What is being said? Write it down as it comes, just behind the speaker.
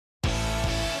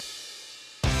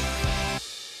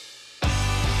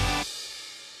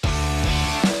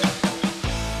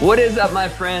What is up, my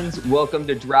friends? Welcome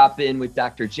to Drop In with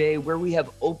Dr. J, where we have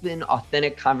open,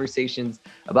 authentic conversations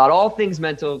about all things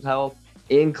mental health,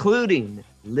 including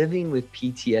living with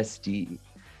PTSD.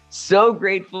 So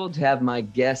grateful to have my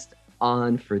guest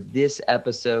on for this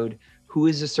episode, who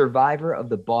is a survivor of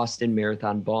the Boston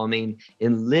Marathon bombing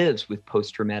and lives with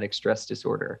post-traumatic stress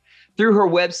disorder. Through her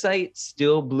website,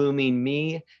 Still Blooming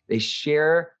Me, they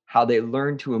share how they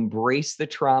learn to embrace the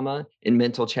trauma and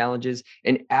mental challenges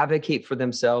and advocate for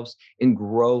themselves and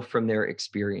grow from their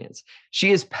experience.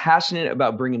 She is passionate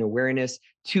about bringing awareness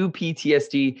to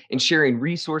PTSD and sharing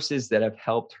resources that have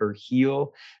helped her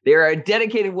heal. They are a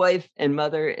dedicated wife and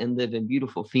mother and live in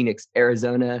beautiful Phoenix,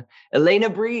 Arizona. Elena,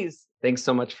 Breese, thanks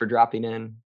so much for dropping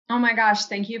in. Oh my gosh,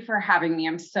 thank you for having me.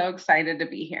 I'm so excited to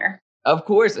be here. Of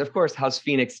course. How's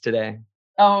Phoenix today?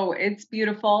 Oh, it's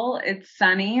beautiful. It's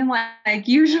sunny like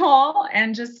usual.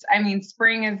 And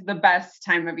spring is the best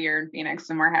time of year in Phoenix,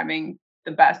 and we're having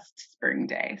the best spring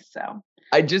day. So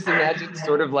I just imagine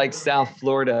sort of like South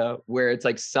Florida, where it's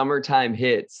like summertime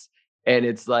hits and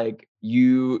it's like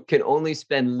you can only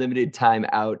spend limited time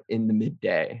out in the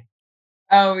midday.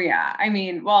 oh yeah.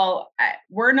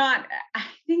 We're not, I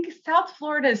think South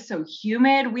Florida is so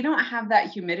humid. We don't have that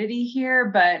humidity here,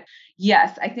 but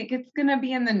yes, I think it's going to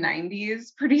be in the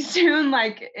 90s pretty soon,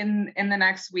 like in the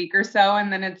next week or so.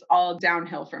 And then it's all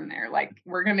downhill from there. Like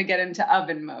we're going to get into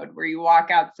oven mode where you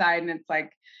walk outside and it's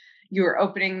like you're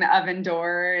opening the oven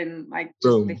door and like just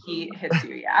Boom. the heat hits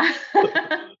you. Yeah.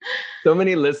 So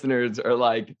many listeners are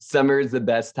like, summer is the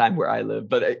best time where I live,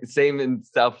 but same in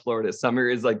South Florida. Summer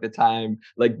is like the time,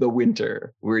 like the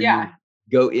winter, where you Yeah.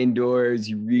 go indoors,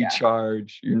 you Yeah.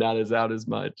 recharge, you're not out as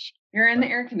much. You're in the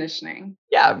air conditioning.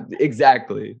 Yeah,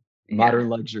 exactly. Yeah. Modern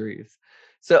luxuries.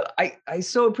 So I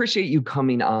so appreciate you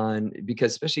coming on,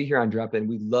 because especially here on Drop In,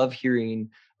 we love hearing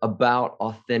about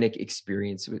authentic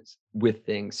experiences with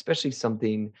things, especially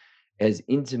something as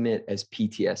intimate as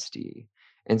PTSD.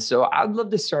 And so I'd love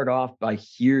to start off by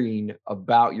hearing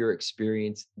about your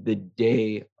experience the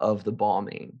day of the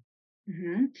bombing.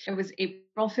 It was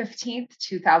April 15th,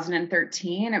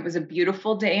 2013. It was a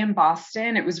beautiful day in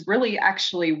Boston. It was really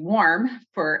actually warm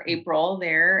for April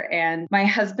there. And my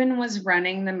husband was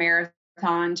running the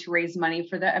marathon to raise money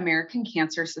for the American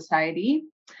Cancer Society.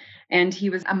 And he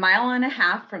was a mile and a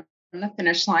half from the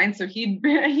finish line. So he'd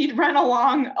run a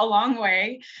long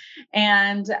way.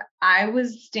 And I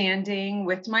was standing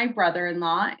with my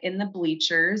brother-in-law in the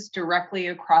bleachers directly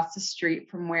across the street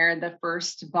from where the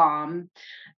first bomb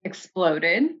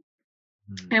exploded.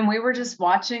 And we were just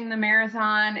watching the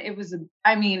marathon. It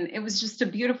was just a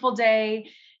beautiful day.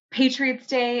 Patriots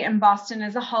Day in Boston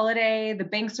is a holiday. The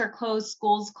banks are closed,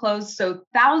 schools closed. So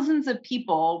thousands of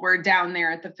people were down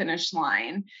there at the finish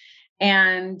line.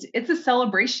 And it's a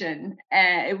celebration.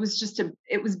 It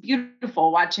was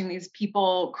beautiful watching these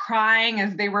people crying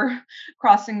as they were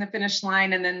crossing the finish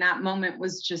line. And then that moment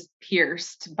was just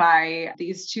pierced by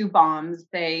these two bombs.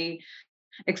 They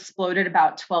exploded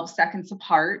about 12 seconds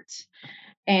apart.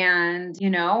 And,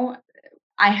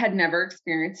 I had never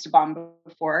experienced a bomb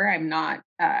before.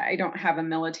 I don't have a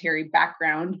military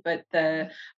background, but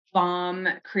the bomb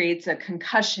creates a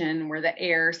concussion where the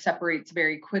air separates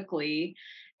very quickly.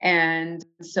 And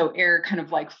so air kind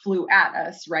of like flew at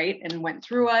us, right? And went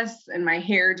through us, and my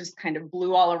hair just kind of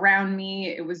blew all around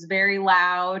me. It was very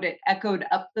loud. It echoed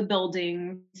up the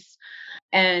buildings.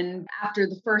 And after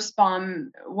the first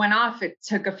bomb went off, it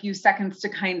took a few seconds to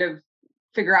kind of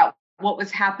figure out what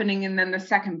was happening. And then the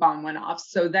second bomb went off.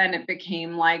 So then it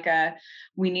became like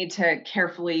we need to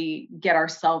carefully get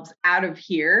ourselves out of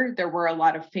here. There were a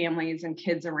lot of families and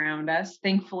kids around us.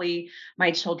 Thankfully, my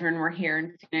children were here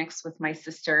in Phoenix with my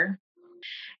sister.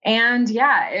 And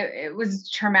yeah, it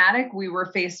was traumatic. We were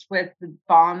faced with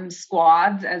bomb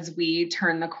squads as we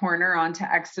turned the corner onto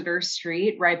Exeter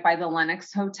Street, right by the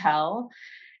Lenox Hotel.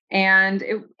 And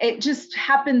it just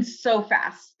happened so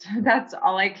fast. That's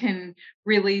all I can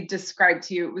really describe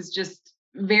to you. It was just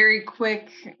very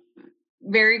quickly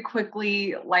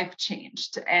life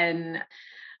changed. And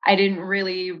I didn't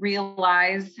really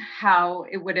realize how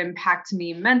it would impact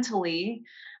me mentally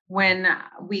when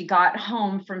we got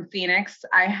home from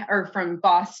from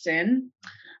Boston.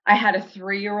 I had a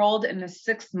 3-year-old and a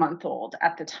 6-month-old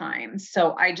at the time.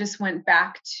 So I just went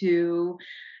back to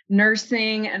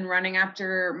nursing and running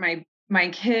after my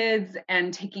kids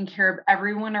and taking care of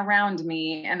everyone around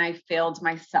me. And I failed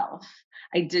myself.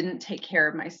 I didn't take care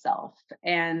of myself.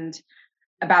 And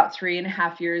about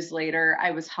 3.5 years later,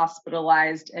 I was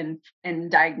hospitalized and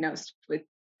diagnosed with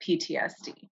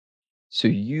PTSD. So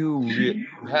you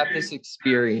have this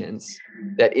experience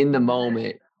that in the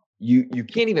moment you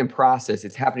can't even process.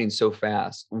 It's happening so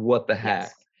fast. What the heck?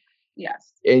 Yes.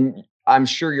 Yes. And I'm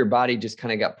sure your body just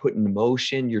kind of got put in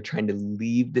motion. You're trying to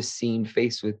leave the scene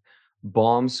faced with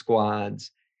bomb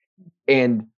squads.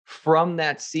 And from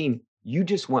that scene, you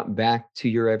just went back to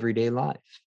your everyday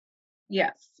life.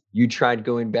 Yes. You tried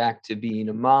going back to being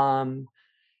a mom,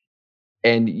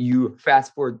 and you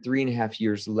fast forward 3.5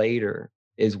 years later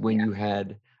is when Yeah. you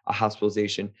had a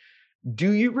hospitalization.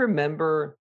 Do you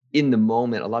remember in the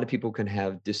moment? A lot of people can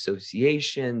have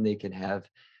dissociation, they can have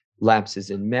lapses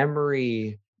in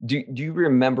memory. Do you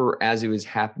remember as it was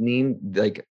happening?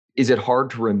 Like, is it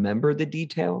hard to remember the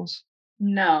details?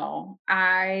 No,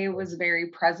 I was very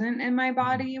present in my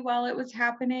body while it was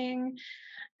happening.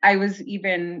 I was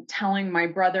even telling my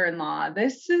brother-in-law,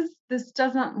 this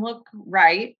doesn't look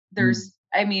right. Mm,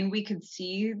 I mean, we could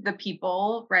see the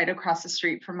people right across the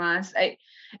street from us.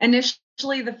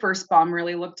 Initially, the first bomb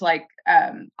really looked like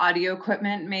audio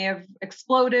equipment may have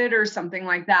exploded or something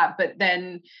like that. But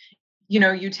then,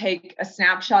 you take a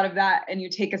snapshot of that and you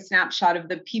take a snapshot of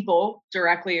the people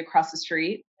directly across the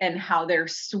street and how they're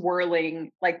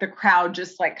swirling, like the crowd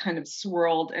just like kind of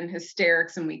swirled in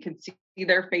hysterics, and we could see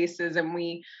their faces, and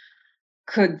we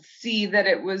could see that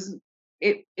it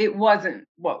wasn't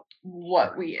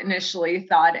what we initially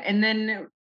thought. And then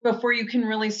before you can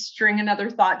really string another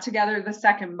thought together, the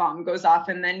second bomb goes off,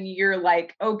 and then you're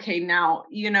like, okay, now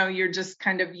you're just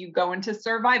kind of, you go into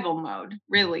survival mode,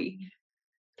 really.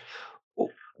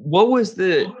 What was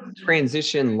the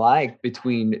transition like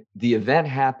between the event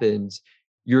happens,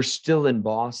 you're still in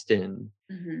Boston?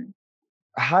 Mhm.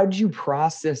 How did you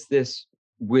process this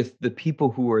with the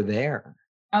people who were there?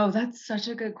 Oh, that's such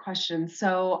a good question.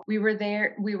 So we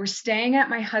were staying at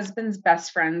my husband's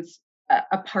best friend's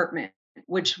apartment,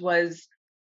 which was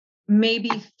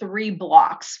maybe 3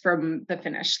 blocks from the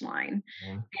finish line.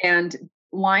 Yeah. And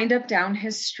lined up down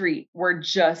his street were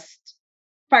just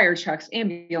fire trucks,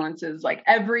 ambulances, like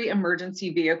every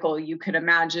emergency vehicle you could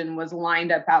imagine was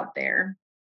lined up out there.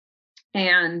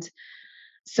 And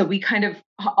so we kind of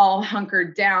all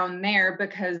hunkered down there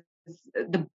because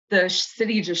the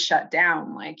city just shut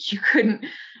down. Like, you couldn't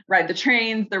ride the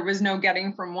trains. There was no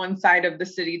getting from one side of the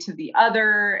city to the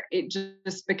other. It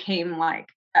just became like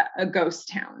a ghost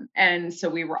town. And so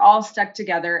we were all stuck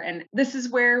together. And this is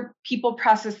where people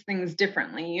process things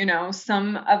differently.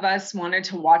 Some of us wanted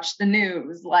to watch the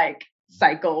news like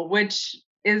cycle, which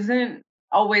isn't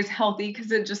always healthy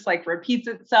because it just like repeats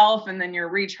itself, and then you're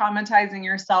re-traumatizing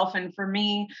yourself. And for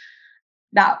me,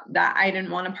 that I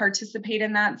didn't want to participate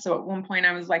in that. So at one point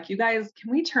I was like, you guys, can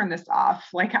we turn this off?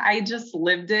 Like, I just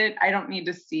lived it. I don't need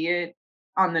to see it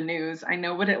on the news. I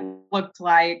know what it looked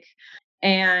like.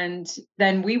 And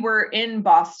then we were in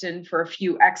Boston for a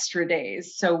few extra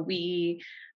days. So we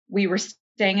were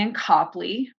staying in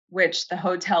Copley, which the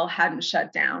hotel hadn't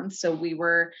shut down. So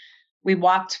we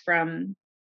walked from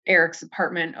Eric's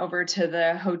apartment over to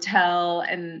the hotel,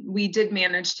 and we did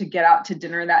manage to get out to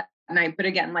dinner that night. But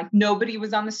again, like, nobody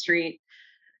was on the street.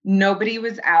 Nobody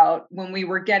was out. When we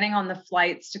were getting on the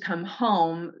flights to come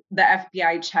home, the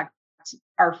FBI checked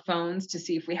our phones to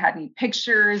see if we had any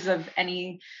pictures of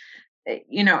anything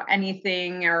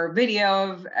or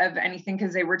video of anything,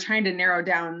 because they were trying to narrow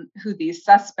down who these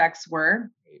suspects were.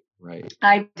 Right.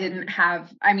 I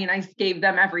gave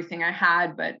them everything I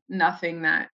had, but nothing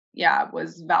that,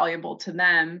 was valuable to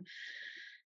them.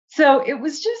 So it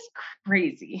was just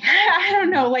crazy. I don't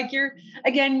know, like, you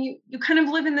kind of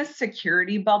live in this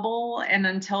security bubble, and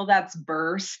until that's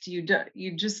burst, you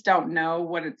just don't know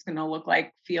what it's going to look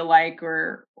like, feel like,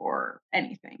 or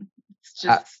anything. It's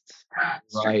Uh, just right.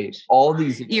 strange. All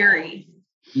these Eerie.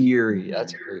 eerie,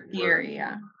 that's a great word. Eerie,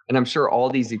 yeah. And I'm sure all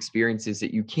these experiences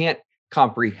that you can't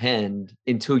comprehend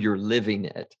until you're living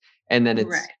it. And then it's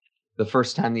Right. the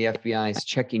first time the FBI is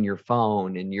checking your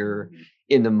phone and you're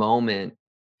in the moment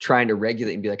trying to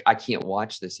regulate and be like, I can't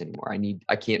watch this anymore.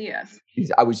 I can't, Yes.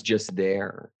 I was just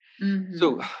there. So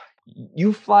Mhm.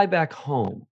 you fly back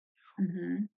home.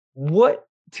 Mhm.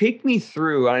 Take me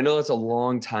through, and I know that's a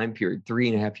long time period,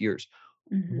 3.5 years.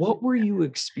 What Mhm. were you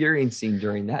experiencing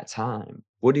during that time?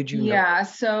 What did you know? Yeah,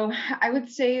 so I would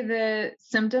say the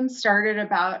symptoms started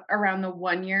about around the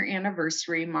 1 year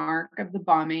anniversary mark of the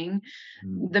bombing.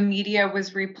 Mm, The media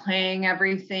was replaying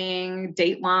everything.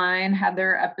 Dateline had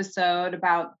their episode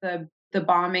about the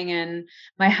bombing, and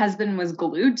my husband was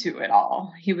glued to it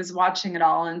all. He was watching it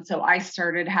all, and so I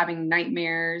started having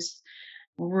nightmares,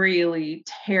 really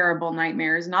terrible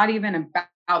nightmares, not even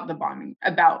about the bombing,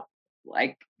 about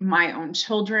like my own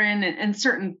children, and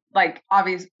certain like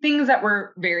obvious things that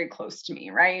were very close to me,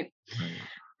 right? right.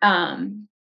 Um,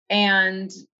 and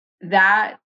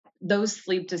that those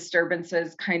sleep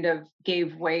disturbances kind of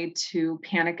gave way to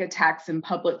panic attacks in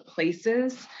public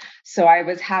places. So I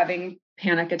was having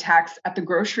panic attacks at the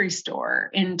grocery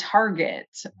store, in Target,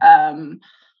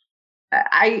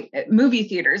 movie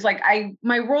theaters. Like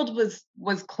my world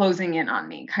was closing in on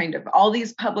me, kind of. All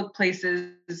these public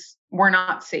places were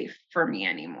not safe for me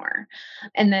anymore.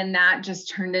 And then that just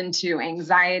turned into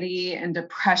anxiety and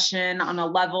depression on a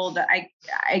level that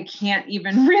I can't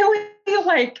even really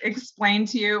like explain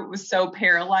to you. It was so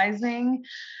paralyzing.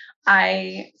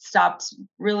 I stopped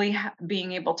really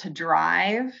being able to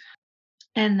drive.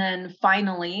 And then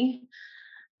finally,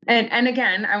 and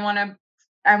again, I want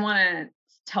to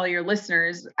tell your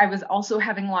listeners, I was also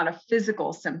having a lot of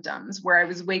physical symptoms where I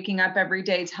was waking up every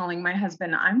day telling my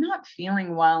husband, I'm not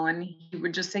feeling well. And he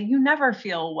would just say, you never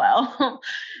feel well.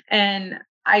 And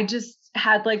I just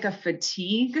had like a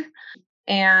fatigue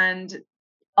and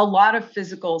a lot of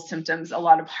physical symptoms, a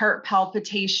lot of heart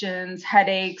palpitations,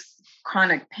 headaches,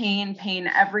 chronic pain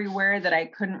everywhere that I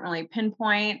couldn't really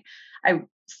pinpoint. I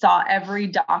saw every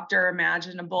doctor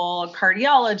imaginable, a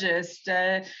cardiologist,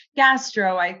 a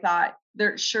gastro. I thought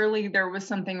surely there was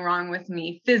something wrong with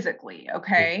me physically.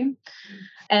 Okay.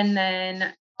 And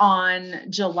then on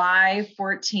July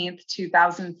 14th,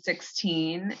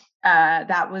 2016,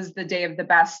 that was the day of the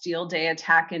Bastille Day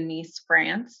attack in Nice,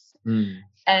 France.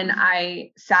 And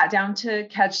I sat down to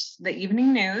catch the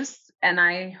evening news, and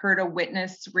I heard a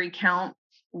witness recount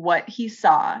what he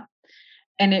saw,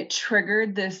 and it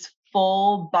triggered this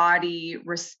full body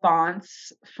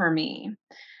response for me.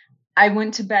 I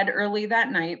went to bed early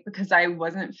that night because I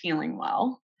wasn't feeling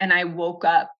well, and I woke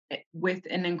up with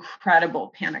an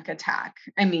incredible panic attack.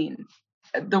 I mean,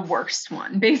 the worst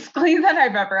one, basically, that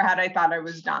I've ever had. I thought I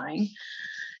was dying.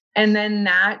 And then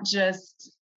that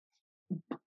just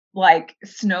like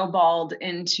snowballed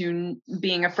into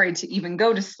being afraid to even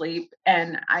go to sleep,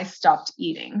 and I stopped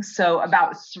eating. So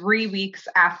about 3 weeks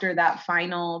after that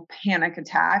final panic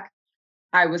attack,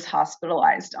 I was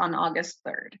hospitalized on August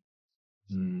 3rd.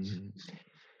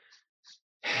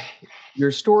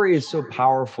 Your story is so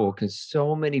powerful because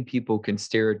so many people can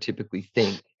stereotypically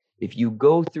think if you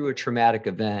go through a traumatic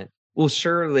event, well,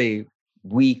 surely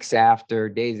weeks after,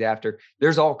 days after,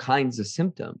 there's all kinds of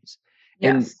symptoms.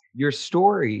 Yes. And your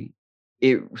story,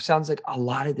 it sounds like a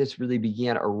lot of this really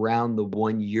began around the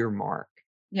 1 year mark.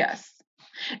 Yes.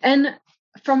 And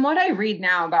from what I read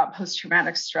now about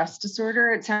post-traumatic stress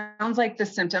disorder, it sounds like the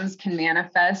symptoms can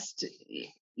manifest,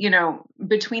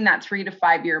 between that 3 to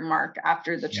 5 year mark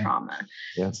after the trauma.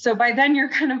 Yeah. So by then you're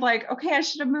kind of like, okay, I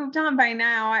should have moved on by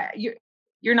now.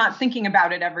 You're not thinking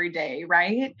about it every day,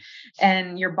 right?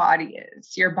 And your body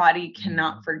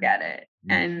cannot forget it.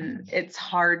 And it's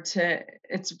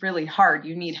really hard.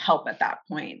 You need help at that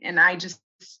point. And I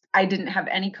didn't have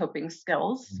any coping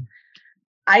skills.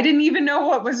 I didn't even know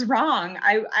what was wrong.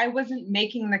 I wasn't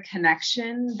making the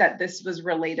connection that this was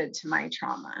related to my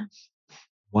trauma.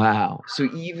 Wow. So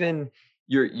even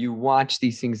you watch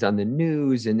these things on the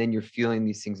news and then you're feeling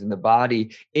these things in the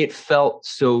body. It felt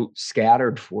so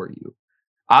scattered for you.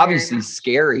 Obviously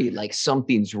scary, like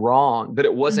something's wrong, but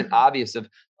it wasn't obvious of,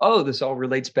 oh, this all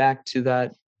relates back to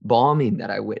that bombing that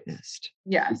I witnessed.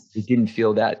 Yes. It didn't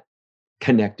feel that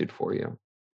connected for you.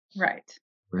 Right.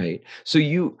 Right. So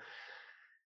you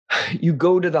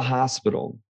go to the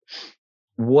hospital.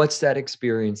 What's that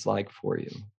experience like for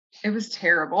you? It was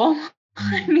terrible.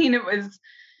 I mean, it was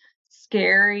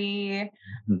scary.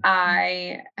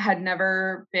 I had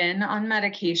never been on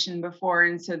medication before.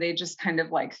 And so they just kind of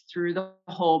like threw the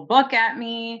whole book at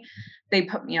me. They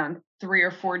put me on 3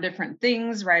 or 4 different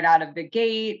things right out of the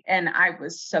gate. And I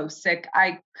was so sick.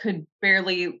 I could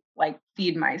barely like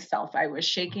feed myself. I was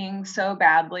shaking so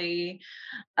badly.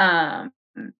 And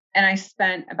I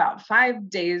spent about 5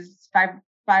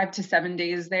 to 7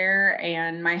 days there,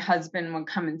 and my husband would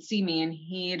come and see me, and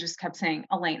he just kept saying,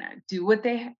 Elena, do what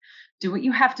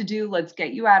you have to do. Let's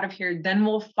get you out of here. Then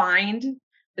we'll find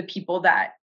the people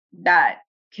that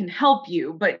can help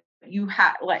you. But you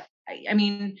have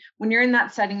when you're in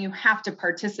that setting, you have to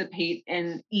participate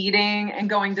in eating and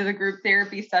going to the group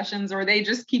therapy sessions, or they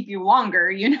just keep you longer,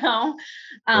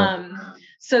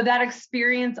 So that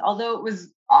experience, although it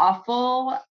was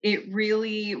awful, it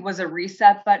really was a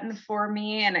reset button for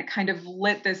me. And it kind of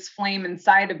lit this flame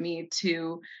inside of me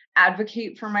to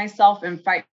advocate for myself and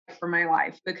fight for my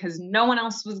life, because no one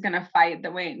else was going to fight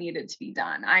the way it needed to be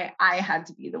done. I had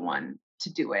to be the one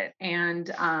to do it.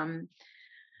 And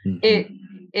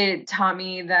it taught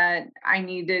me that I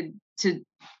needed to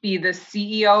be the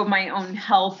CEO of my own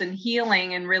health and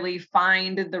healing, and really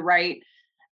find the right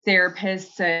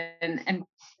therapists and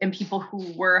and people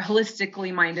who were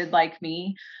holistically minded like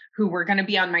me, who were going to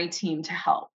be on my team to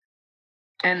help.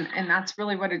 And that's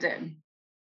really what it did.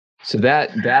 So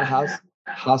that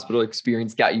hospital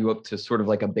experience got you up to sort of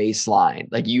like a baseline.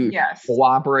 Like you Yes.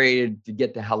 cooperated to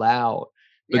get the hell out.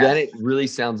 But then Yes. it really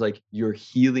sounds like your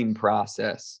healing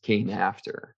process came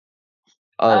after.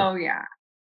 Oh yeah.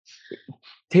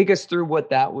 Take us through what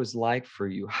that was like for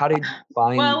you. How did you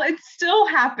find? Well, it's still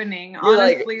happening,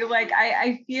 honestly. Like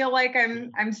I feel like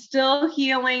I'm still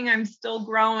healing, I'm still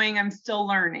growing, I'm still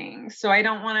learning. So I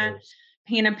don't want to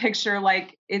paint a picture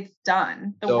like it's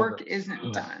done. The work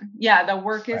isn't done. Yeah, the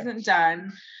work isn't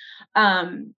done.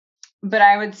 But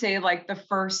I would say like the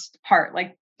first part,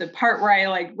 like the part where I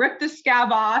like ripped the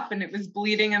scab off and it was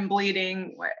bleeding and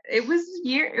bleeding, it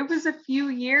was a few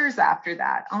years after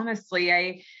that. Honestly,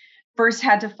 I first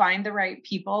had to find the right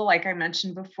people. Like I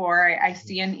mentioned before, I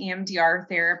see an EMDR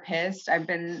therapist. I've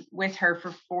been with her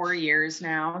for 4 years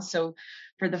now. So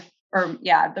the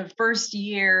first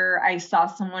year I saw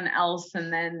someone else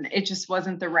and then it just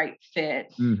wasn't the right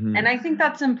fit. Mm-hmm. And I think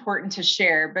that's important to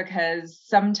share because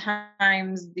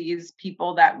sometimes these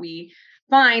people that we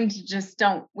find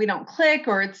we don't click,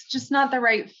 or it's just not the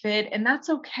right fit. And that's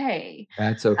okay.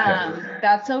 That's okay.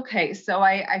 That's okay. So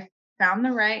I found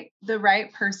the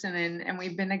right person, and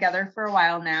we've been together for a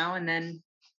while now. And then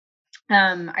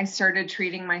I started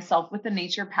treating myself with a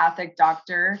naturopathic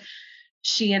doctor.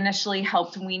 She initially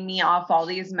helped wean me off all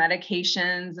these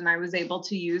medications, and I was able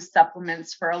to use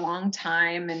supplements for a long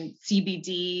time, and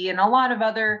CBD and a lot of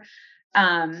other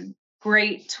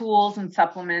great tools and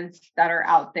supplements that are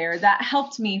out there that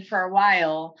helped me for a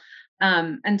while.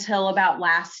 Until about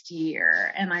last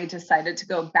year. And I decided to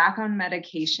go back on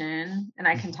medication, and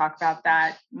I can talk about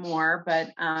that more. But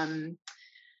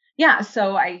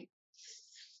so I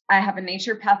have a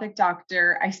naturopathic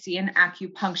doctor. I see an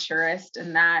acupuncturist,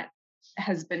 and that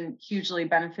has been hugely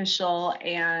beneficial.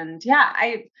 And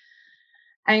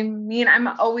I mean, I'm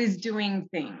always doing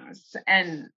things,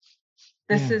 and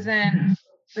this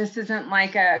isn't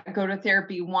like a go to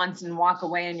therapy once and walk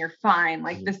away and you're fine.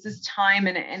 Like this is time.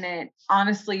 And it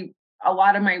honestly, a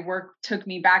lot of my work took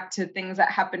me back to things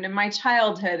that happened in my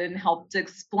childhood and helped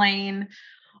explain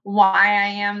why I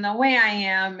am the way I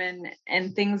am,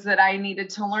 and things that I needed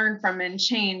to learn from and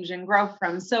change and grow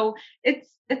from. So it's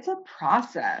a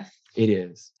process. It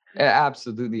is. It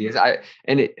absolutely is.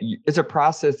 It's a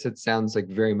process that sounds like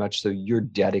very much so you're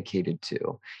dedicated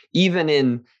to, even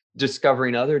in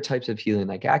discovering other types of healing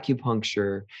like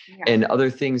acupuncture and other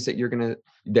things that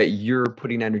you're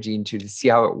putting energy into to see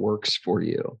how it works for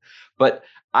you. But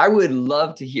I would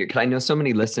love to hear, because I know so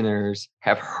many listeners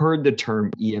have heard the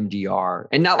term EMDR,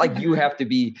 and not like you have to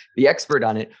be the expert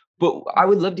on it, but I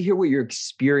would love to hear what your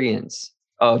experience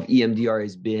of EMDR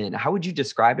has been. How would you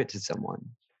describe it to someone?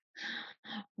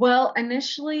 Well,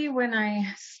 initially when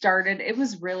I started, it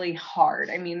was really hard.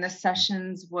 I mean, the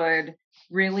sessions would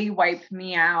really wipe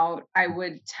me out. I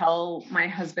would tell my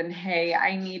husband, hey,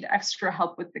 I need extra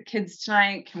help with the kids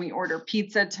tonight. Can we order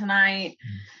pizza tonight?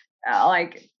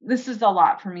 Like, this is a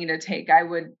lot for me to take. I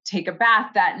would take a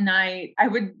bath that night. I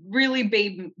would really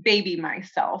baby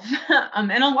myself.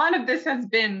 And a lot of this has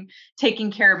been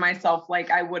taking care of myself like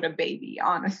I would a baby,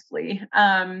 honestly.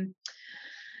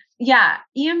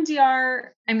 EMDR,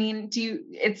 I mean,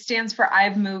 it stands for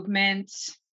eye movement,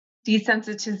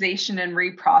 desensitization, and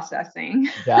reprocessing.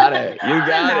 Got it. You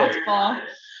got it.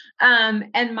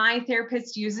 And my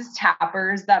therapist uses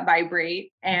tappers that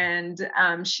vibrate, and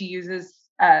she uses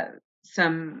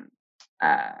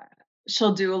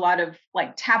she'll do a lot of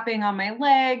like tapping on my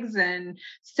legs and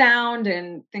sound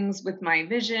and things with my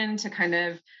vision to kind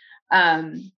of,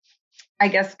 I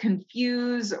guess,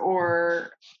 confuse or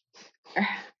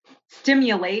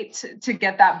stimulate, to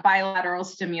get that bilateral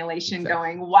stimulation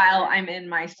going while I'm in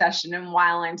my session and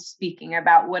while I'm speaking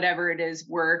about whatever it is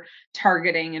we're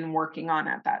targeting and working on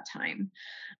at that time.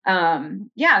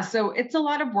 So it's a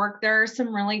lot of work. There are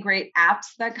some really great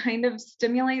apps that kind of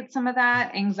stimulate some of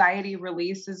that. Anxiety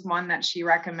Release is one that she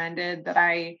recommended that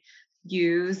I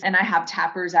use, and I have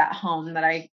tappers at home that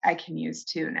I can use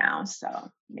too now.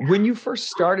 So When you first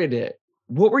started it,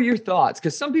 what were your thoughts?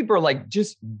 Because some people are like,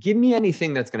 just give me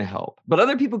anything that's going to help. But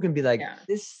other people can be like,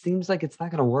 this seems like it's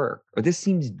not going to work, or this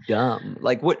seems dumb.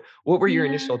 Like, what were your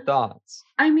initial thoughts?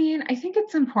 I mean, I think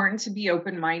it's important to be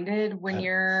open-minded when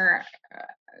you're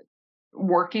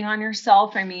working on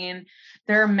yourself. I mean,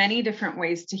 there are many different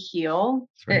ways to heal.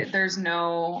 Right. There's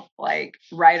no like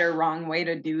right or wrong way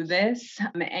to do this.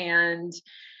 And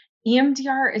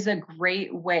EMDR is a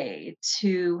great way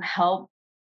to help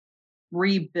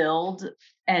rebuild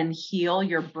and heal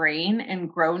your brain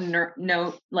and grow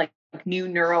new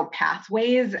neural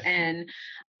pathways, and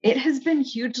it has been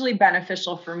hugely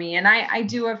beneficial for me. And I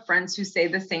do have friends who say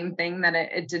the same thing, that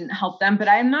it didn't help them, but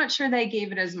I'm not sure they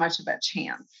gave it as much of a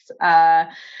chance. I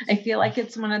feel like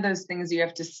it's one of those things you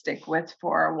have to stick with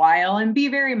for a while and be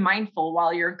very mindful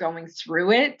while you're going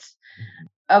through it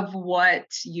of what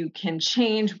you can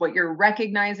change, what you're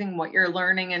recognizing, what you're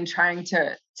learning, and trying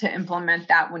to implement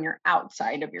that when you're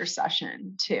outside of your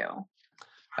session too.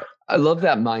 I love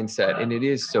that mindset. And it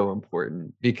is so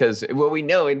important because what we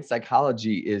know in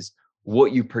psychology is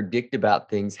what you predict about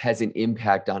things has an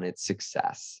impact on its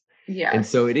success. And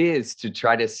so Yes. it is to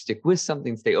try to stick with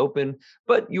something, stay open.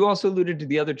 But you also alluded to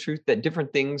the other truth that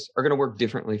different things are going to work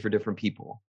differently for different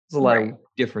people. There's a lot of Right.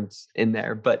 difference in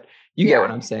there, but you get what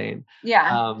Yeah. I'm saying.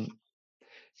 Yeah. Um,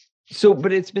 so,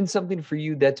 but it's been something for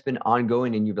you that's been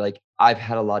ongoing and you're like, I've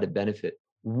had a lot of benefit.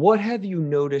 What have you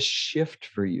noticed shift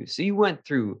for you? So you went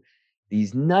through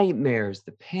these nightmares,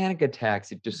 the panic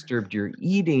attacks, it disturbed your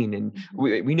eating. And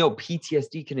Mhm. we know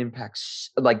PTSD can impact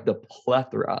like the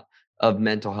plethora of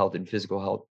mental health and physical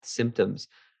health symptoms.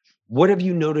 What have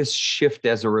you noticed shift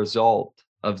as a result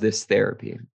of this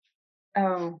therapy?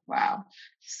 Oh, wow.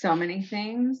 So many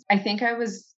things. I think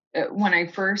when I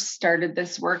first started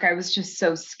this work, I was just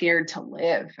so scared to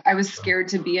live. I was scared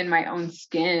to be in my own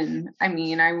skin. I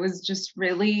mean, I was just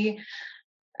really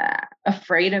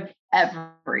afraid of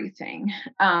everything.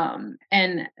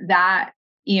 And that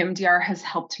EMDR has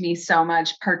helped me so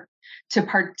much to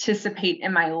participate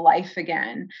in my life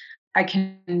again. I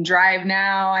can drive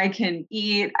now, I can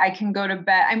eat, I can go to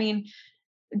bed. I mean,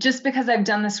 just because I've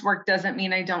done this work doesn't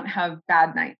mean I don't have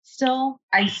bad nights still.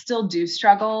 I still do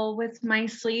struggle with my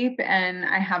sleep, and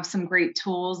I have some great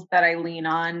tools that I lean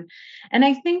on. And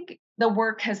I think the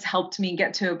work has helped me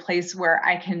get to a place where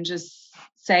I can just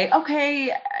say,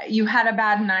 okay, you had a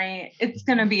bad night. It's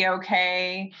going to be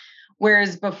okay.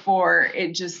 Whereas before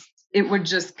it would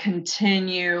just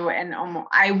continue, and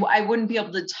I wouldn't be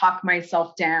able to talk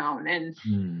myself down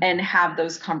Mm. and have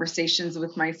those conversations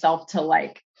with myself to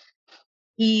like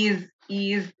ease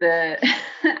the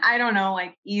I don't know,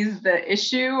 like ease the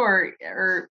issue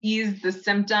or ease the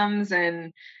symptoms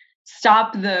and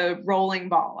stop the rolling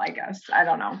ball, I guess. I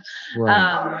don't know. Right.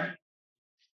 Um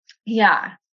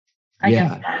yeah, I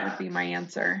guess Yeah. that would be my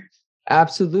answer.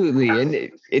 Absolutely.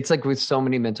 And it's like with so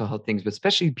many mental health things, but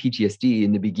especially PTSD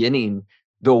in the beginning,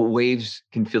 the waves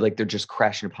can feel like they're just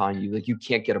crashing upon you. Like you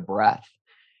can't get a breath.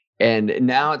 And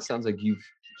now it sounds like you've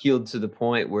healed to the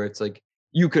point where it's like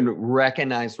you can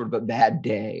recognize sort of a bad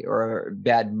day or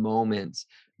bad moments,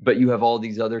 but you have all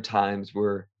these other times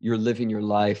where you're living your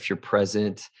life, you're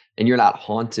present, and you're not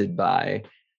haunted by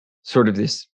sort of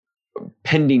this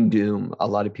pending doom. A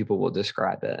lot of people will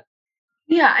describe it.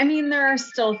 Yeah, I mean there are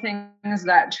still things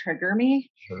that trigger me,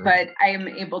 Sure. but I am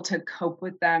able to cope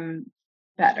with them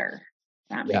better.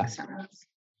 If that Yeah. makes sense.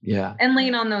 Yeah. And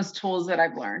lean on those tools that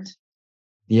I've learned.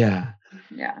 Yeah.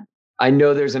 Yeah. I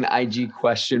know there's an IG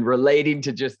question relating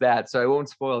to just that, so I won't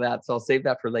spoil that. So I'll save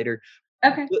that for later.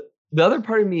 Okay. The other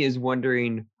part of me is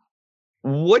wondering,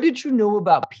 what did you know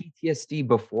about PTSD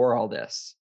before all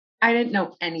this? I didn't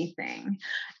know anything.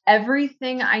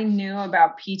 Everything I knew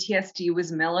about PTSD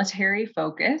was military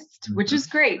focused, which is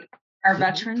Mhm. great. Our Yeah,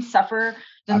 veterans suffer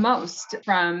the abs- most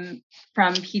from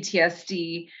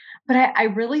PTSD. But I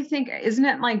really think, isn't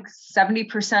it like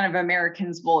 70% of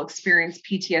Americans will experience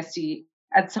PTSD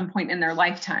at some point in their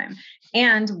lifetime?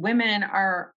 And women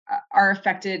are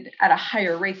affected at a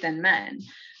higher rate than men.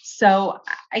 So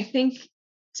I think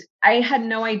I had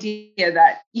no idea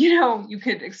that, you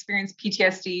could experience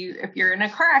PTSD if you're in a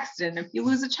car accident, if you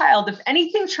lose a child, if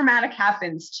anything traumatic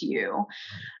happens to you.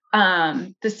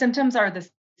 The symptoms are the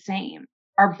same.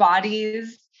 Our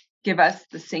bodies give us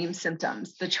the same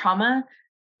symptoms. The trauma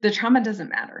doesn't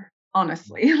matter,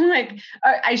 honestly. Like,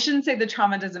 I shouldn't say the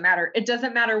trauma doesn't matter. It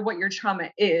doesn't matter what your trauma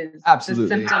is. The Absolutely.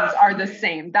 symptoms are the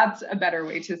same. That's a better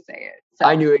way to say it.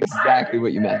 I So, knew exactly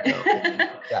what you meant, though.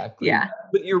 Exactly. yeah,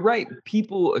 But you're right.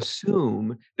 People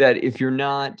assume that if you're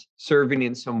not serving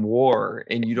in some war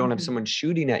and you don't have Mhm. someone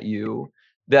shooting at you,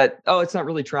 that, oh, it's not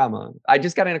really trauma. I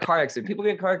just got in a car accident. People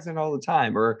get in car accidents all the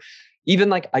time. Or even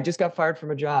like, I just got fired from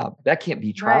a job. That can't be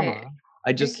Right. trauma.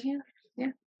 I It just, can.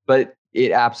 Yeah, but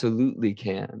it absolutely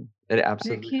can. It it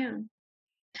absolutely. can.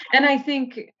 And I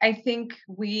think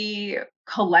we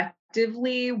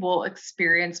collectively will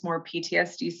experience more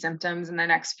PTSD symptoms in the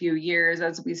next few years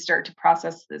as we start to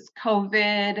process this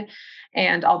COVID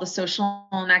and all the social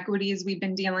inequities we've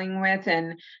been dealing with,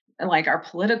 and like our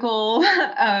political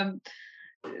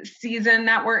season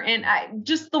that we're in.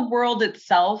 Just the world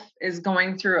itself is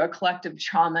going through a collective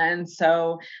trauma. And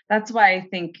so that's why I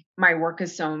think my work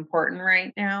is so important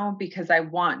right now, because I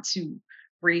want to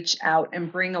reach out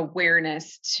and bring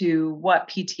awareness to what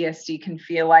PTSD can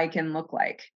feel like and look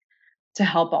like, to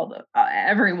help all the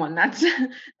everyone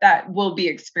that will be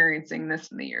experiencing this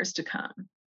in the years to come.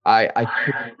 I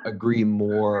couldn't agree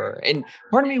more. And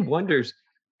part of me wonders,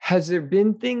 has there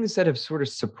been things that have sort of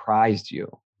surprised you?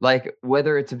 Like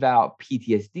whether it's about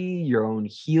PTSD, your own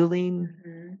healing?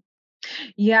 Mhm.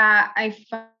 Yeah, I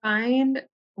find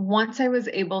once I was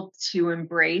able to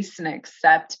embrace and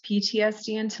accept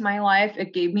PTSD into my life,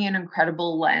 it gave me an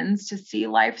incredible lens to see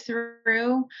life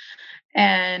through,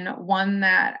 and one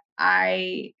that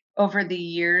I, over the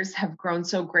years, have grown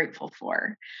so grateful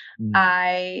for. Mm,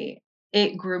 I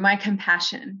It grew my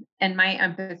compassion and my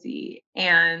empathy.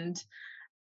 And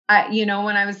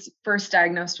when I was first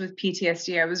diagnosed with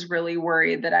PTSD, I was really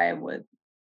worried that I would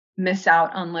miss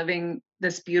out on living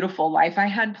this beautiful life I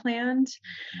had planned.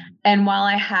 And while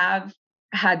I have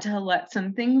had to let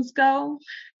some things go,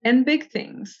 and big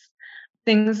things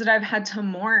that I've had to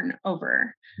mourn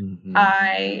over, mhm.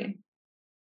 I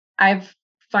I've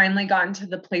finally gotten to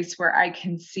the place where I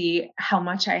can see how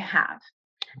much I have,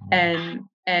 and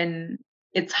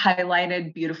it's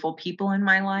highlighted beautiful people in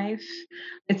my life.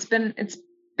 It's been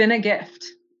a gift,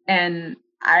 and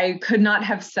I could not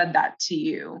have said that to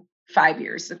you 5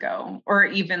 years ago, or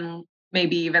even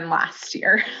maybe even last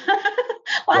year.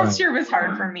 Last Right. year was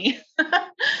hard for me.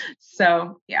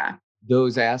 So, yeah,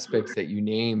 Those aspects that you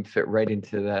name fit right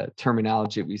into the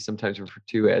terminology we sometimes refer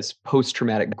to as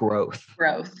post-traumatic growth.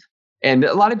 growth. And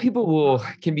a lot of people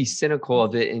can be cynical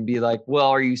of it and be like, "Well,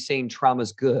 are you saying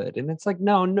trauma's good?" And it's like,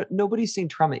 no, nobody's saying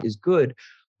trauma is good,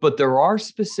 but there are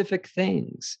specific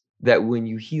things that when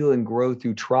you heal and grow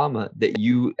through trauma, that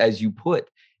you, as you put,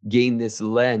 gain this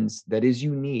lens that is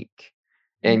unique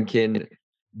and Mhm. can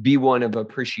be one of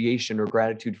appreciation or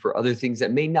gratitude for other things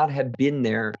that may not have been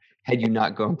there had you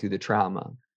not gone through the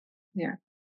trauma. Yeah.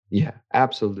 Yeah,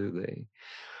 absolutely.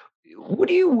 What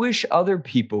do you wish other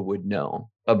people would know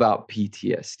about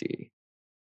PTSD?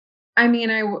 I mean,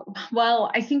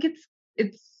 well, it's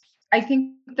I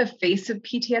think the face of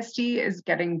PTSD is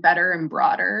getting better and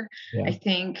broader. Yeah. I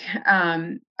think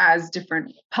as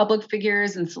different public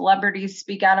figures and celebrities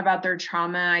speak out about their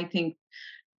trauma,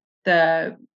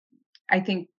 the I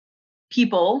think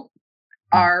people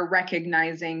Mm. are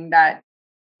recognizing that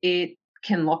it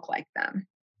can look like them,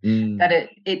 that Mm.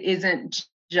 it isn't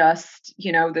just,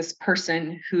 this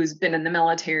person who's been in the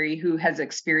military who has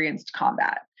experienced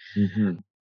combat. Mhm.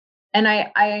 And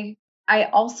I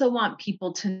also want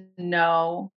people to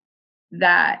know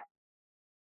that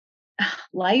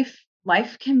life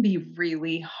can be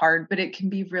really hard, but it can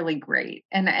be really great.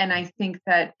 And I think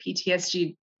that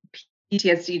PTSD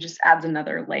just adds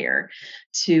another layer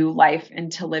to life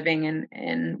and to living,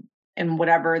 and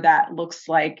whatever that looks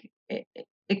like.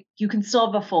 You can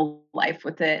still have a full life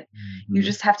with it. You Mhm.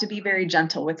 just have to be very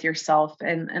gentle with yourself,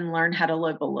 and learn how to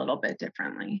live a little bit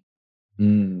differently.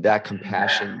 That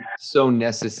compassion, so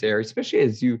necessary, especially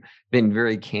as you've been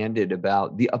very candid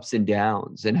about the ups and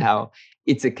downs and how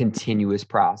it's a continuous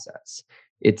process.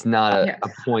 It's not a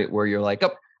Yes. point where you're like,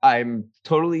 "Oh, I'm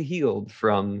totally healed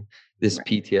from this Right.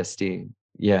 PTSD."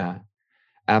 Yeah,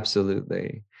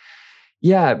 absolutely.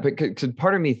 Yeah, but 'cause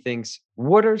part of me thinks,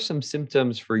 what are some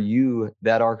symptoms for you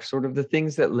that are sort of the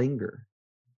things that linger?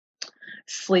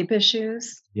 Sleep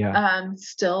issues Yeah.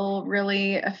 still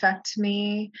really affect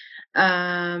me.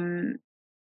 Um,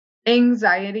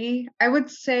 Anxiety. I would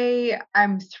say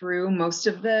I'm through most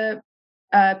of the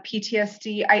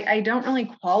PTSD. I don't really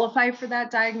qualify for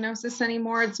that diagnosis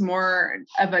anymore. It's more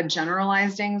of a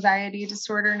generalized anxiety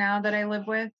disorder now that I live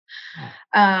with.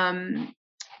 Oh, Um,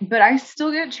 but I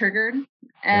still get triggered,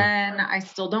 yeah. and I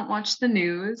still don't watch the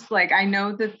news. Like, I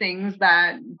know the things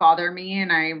that bother me,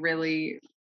 and I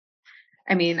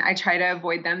try to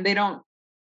avoid them. They don't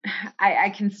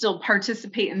I can still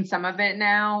participate in some of it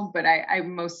now, but I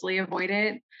mostly avoid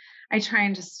it. I try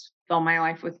and just fill my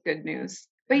life with good news.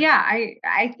 But yeah,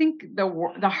 I think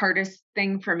the hardest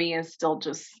thing for me is still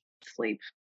just sleep.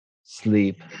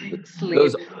 Sleep.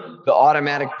 Those Sleep. the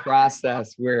automatic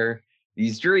process where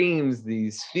these dreams,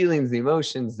 these feelings, the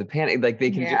emotions, the panic, like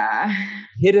they can just Yeah.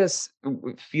 hit us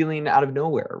feeling out of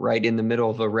nowhere, right in the middle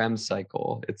of a REM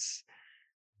cycle. It's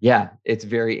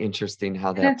very interesting how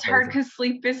And that it's hard plays out. because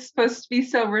sleep is supposed to be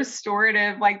so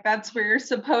restorative. Like, that's where you're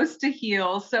supposed to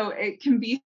heal. So it can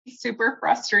be super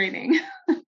frustrating.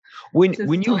 When to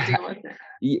when you still ha- deal with it.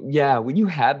 yeah, when you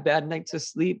have bad nights of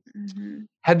sleep, Mhm.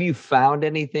 have you found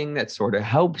anything that sort of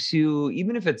helps you,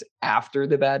 even if it's after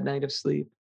the bad night of sleep?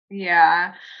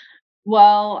 Yeah.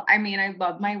 Well, I mean, I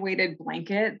love my weighted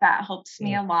blanket. That helps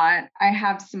me Yeah. a lot. I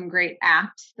have some great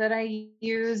apps that I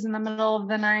use in the middle of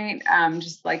the night,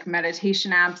 just like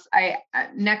meditation apps. I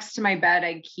next to my bed,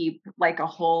 I keep like a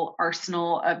whole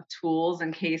arsenal of tools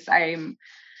in case I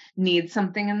need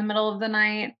something in the middle of the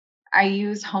night. I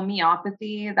use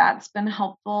homeopathy. That's been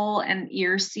helpful, and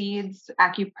ear seeds,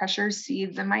 acupressure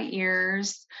seeds in my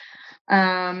ears.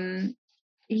 Um,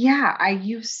 yeah, I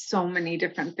use so many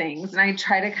different things, and I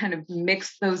try to kind of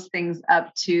mix those things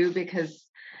up too, because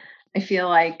I feel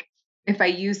like if I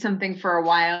use something for a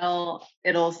while,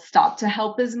 it'll stop to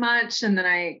help as much. And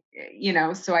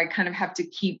then so I kind of have to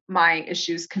keep my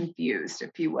issues confused,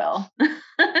 if you will,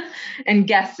 and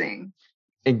guessing.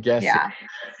 And guessing Yeah. that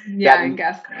Yeah. And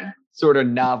guessing. sort of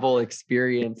novel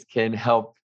experience can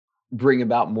help bring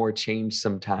about more change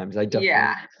sometimes.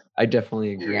 Yeah. I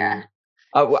definitely agree. Yeah.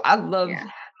 Well, I love Yeah.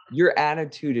 your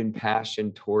attitude and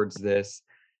passion towards this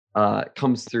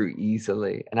comes through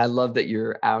easily. And I love that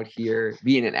you're out here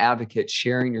being an advocate,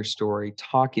 sharing your story,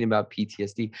 talking about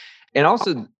PTSD, and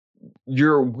also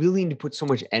you're willing to put so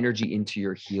much energy into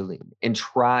your healing and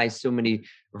try so many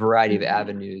variety of Mhm.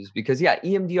 avenues because yeah,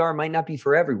 EMDR might not be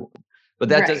for everyone, but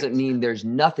that Right. doesn't mean there's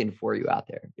nothing for you out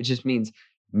there. It just means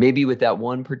maybe with that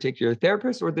one particular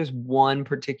therapist or this one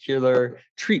particular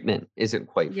treatment isn't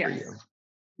quite for Yes.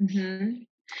 you. Hmm.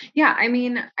 Yeah. I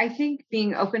mean, I think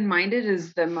being open minded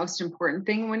is the most important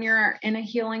thing when you're in a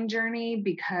healing journey,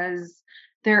 because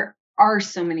there are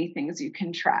so many things you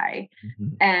can try.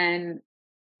 Mhm. And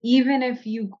even if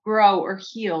you grow or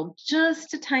heal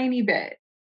just a tiny bit,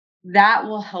 that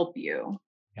will help you.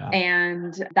 Yeah.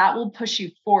 And that will push you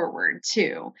forward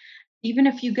too. Even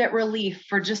if you get relief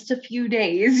for just a few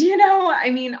days,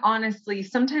 I mean, honestly,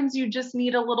 sometimes you just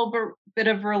need a little bit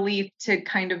of relief to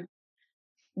kind of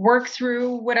work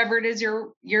through whatever it is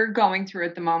you're going through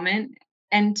at the moment,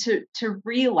 and to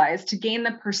realize, to gain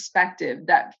the perspective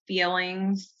that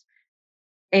feelings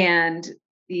and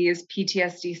these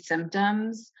PTSD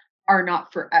symptoms are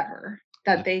not forever,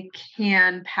 Yeah. that they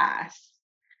can pass.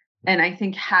 And I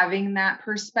think having that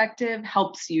perspective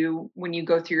helps you when you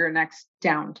go through your next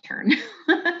downturn,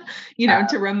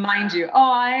 to remind you,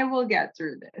 oh, I will get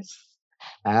through this.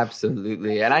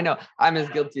 Absolutely. And I know I'm as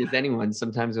guilty as anyone.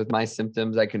 Sometimes with my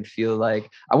symptoms, I can feel like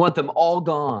I want them all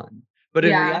gone. But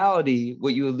in Yeah, reality,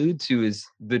 what you allude to is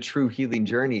the true healing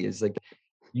journey is like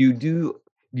you do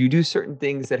you do certain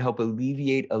things that help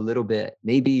alleviate a little bit,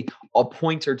 maybe a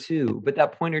point or two, but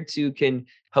that point or two can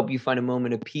help you find a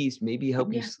moment of peace, maybe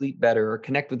help you yeah, sleep better or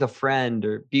connect with a friend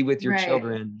or be with your right.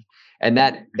 children. And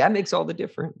that makes all the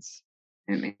difference.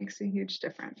 It makes a huge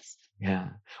difference. Yeah.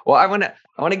 Well, I want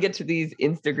to get to these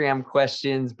Instagram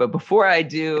questions, but before I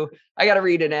do, I got to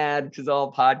read an ad because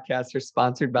all podcasts are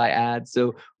sponsored by ads.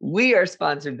 So we are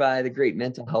sponsored by the great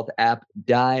mental health app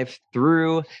Dive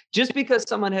Through. Just because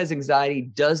someone has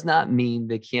anxiety does not mean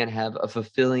they can't have a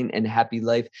fulfilling and happy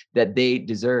life that they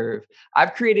deserve.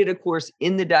 I've created a course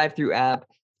in the Dive Through app,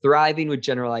 Thriving with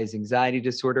Generalized Anxiety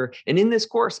Disorder. And in this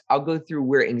course, I'll go through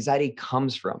where anxiety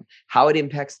comes from, how it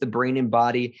impacts the brain and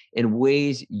body, and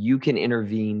ways you can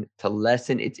intervene to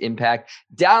lessen its impact.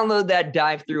 Download that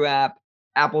Dive Through app,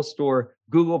 Apple Store,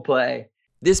 Google Play.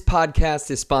 This podcast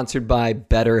is sponsored by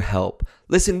BetterHelp.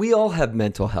 Listen, we all have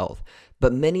mental health,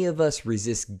 but many of us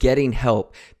resist getting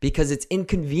help because it's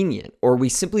inconvenient or we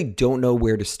simply don't know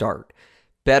where to start.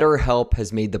 BetterHelp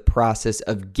has made the process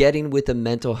of getting with a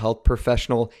mental health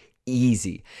professional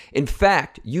easy. In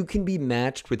fact, you can be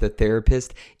matched with a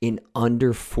therapist in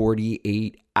under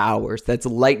 48 hours. That's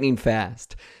lightning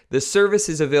fast. The service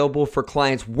is available for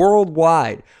clients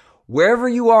worldwide. Wherever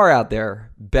you are out there,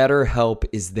 BetterHelp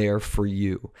is there for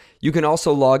you. You can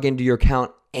also log into your account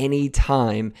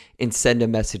anytime and send a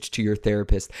message to your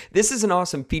therapist. This is an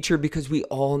awesome feature because we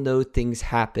all know things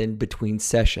happen between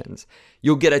sessions.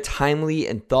 You'll get a timely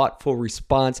and thoughtful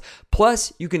response.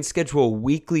 Plus, you can schedule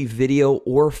weekly video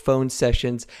or phone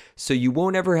sessions so you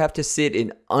won't ever have to sit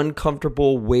in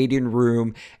uncomfortable waiting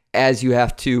room as you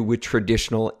have to with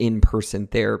traditional in-person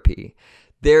therapy.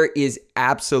 There is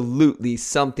absolutely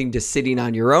something to sitting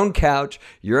on your own couch,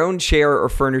 your own chair or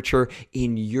furniture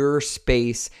in your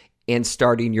space and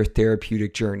starting your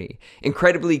therapeutic journey.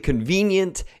 Incredibly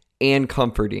convenient and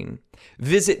comforting.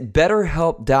 Visit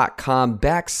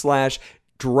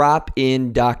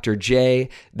betterhelp.com/drop-in Dr. J.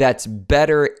 That's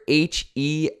BetterHelp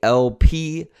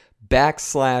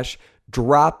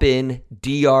 /drop-in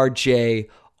DRJ,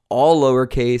 all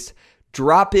lowercase.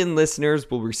 Drop-in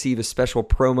listeners will receive a special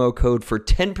promo code for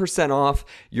 10% off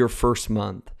your first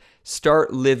month.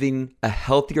 Start living a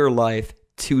healthier life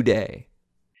today.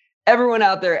 Everyone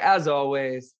out there, as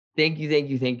always, thank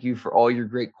you for all your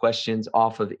great questions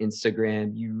off of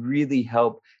Instagram. You really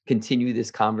help continue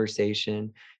this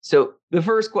conversation. So the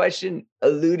first question,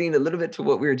 alluding a little bit to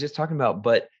what we were just talking about,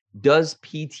 but does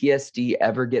PTSD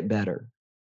ever get better?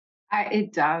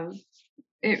 It does.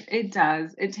 It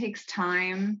does. It takes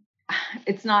time.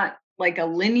 It's not like a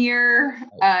linear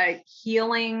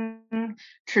healing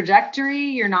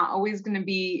trajectory. You're not always going to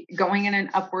be going in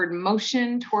an upward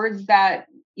motion towards that,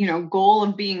 goal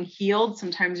of being healed.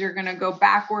 Sometimes you're going to go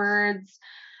backwards.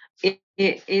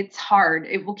 It's hard.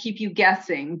 It will keep you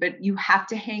guessing, but you have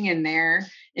to hang in there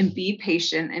and be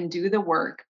patient and do the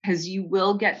work, because you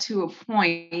will get to a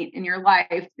point in your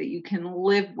life that you can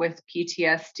live with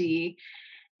PTSD,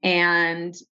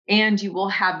 and you will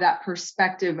have that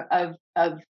perspective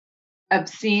of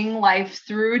seeing life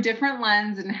through a different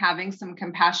lens and having some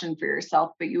compassion for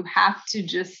yourself. But you have to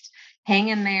just hang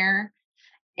in there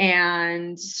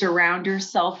and surround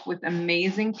yourself with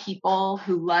amazing people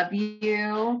who love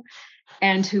you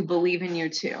and who believe in you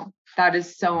too. That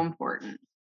is so important.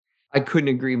 I couldn't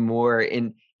agree more.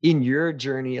 And in your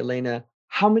journey, Elena,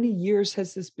 how many years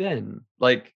has this been?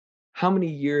 Like, how many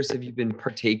years have you been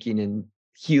partaking in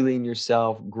healing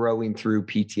yourself, growing through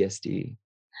PTSD?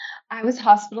 I was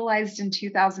hospitalized in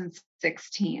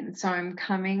 2016, so I'm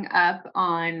coming up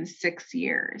on 6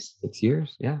 years. 6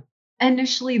 years? Yeah.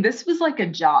 Initially, this was like a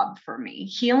job for me.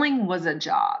 Healing was a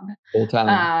job. Full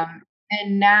time.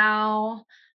 And now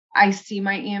I see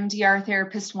my EMDR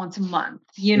therapist once a month,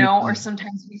 or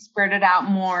sometimes we spread it out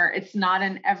more. It's not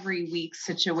an every week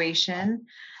situation,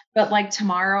 but like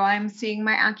tomorrow I'm seeing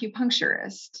my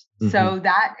acupuncturist. So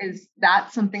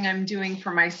that's something I'm doing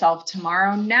for myself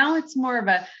tomorrow. Now it's more of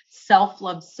a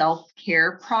self-love,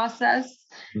 self-care process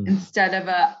instead of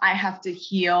I have to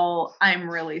heal. I'm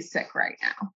really sick right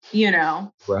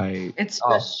now, Right. It's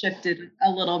just shifted a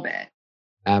little bit.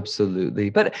 Absolutely.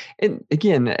 But and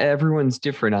again, everyone's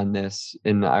different on this.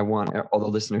 And I want all the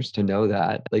listeners to know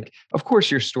that. Like, of course,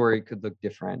 your story could look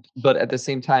different, but at the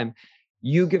same time,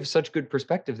 you give such good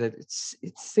perspective that it's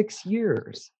 6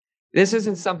 years. This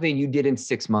isn't something you did in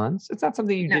 6 months. It's not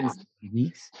something you did in No. 6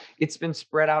 weeks. It's been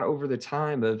spread out over the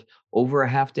time of over a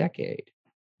half decade.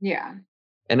 Yeah.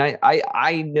 And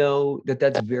I know that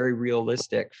that's very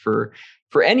realistic for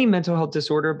any mental health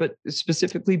disorder, but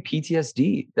specifically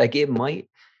PTSD. Like it might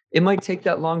take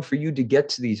that long for you to get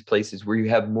to these places where you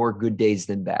have more good days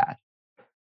than bad.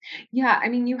 Yeah. I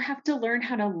mean, you have to learn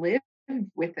how to live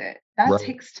with it. That Right.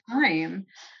 takes time.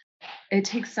 It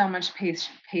takes so much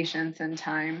patience and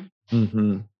time.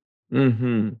 Mm-hmm.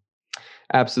 Mm-hmm.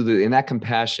 Absolutely. And that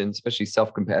compassion, especially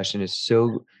self-compassion, is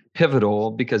so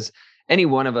pivotal because any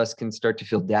one of us can start to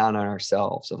feel down on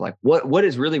ourselves of like, what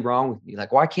is really wrong with me?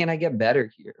 Like, why can't I get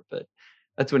better here? But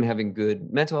that's when having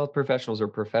good mental health professionals or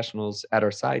professionals at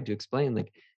our side to explain,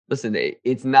 like, listen,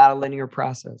 it's not a linear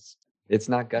process. It's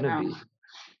not going to No, be.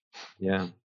 Yeah,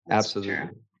 that's true.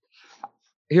 absolutely.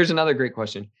 Here's another great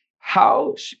question.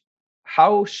 How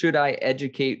should I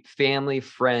educate family,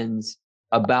 friends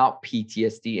about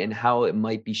PTSD and how it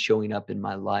might be showing up in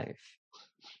my life?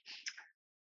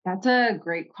 That's a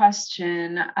great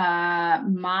question.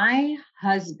 My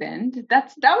husband,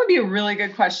 that would be a really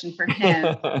good question for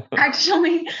him.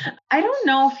 Actually, I don't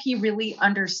know if he really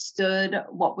understood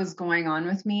what was going on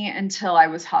with me until I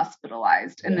was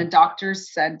hospitalized. And the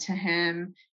doctors said to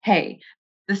him, "Hey,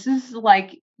 this is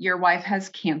like your wife has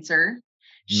cancer.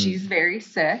 She's very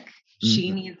sick. She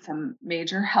needs some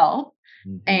major help."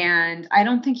 And I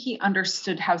don't think he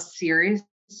understood how serious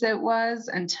it was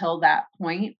until that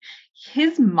point.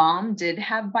 His mom did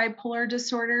have bipolar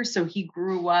disorder, so he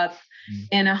grew up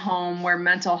in a home where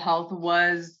mental health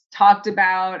was talked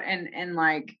about and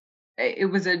like it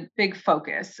was a big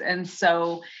focus. And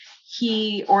so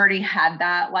he already had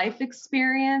that life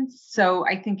experience. So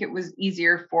I think it was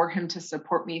easier for him to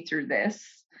support me through this,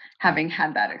 having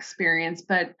had that experience.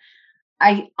 But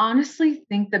I honestly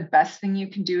think the best thing you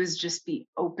can do is just be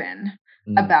open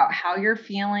about how you're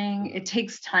feeling. It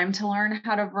takes time to learn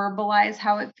how to verbalize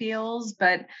how it feels,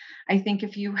 but I think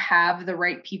if you have the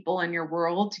right people in your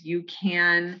world, you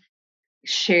can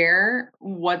share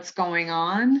what's going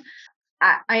on.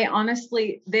 I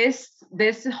honestly, this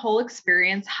whole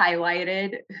experience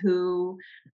highlighted who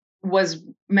was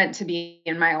meant to be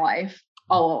in my life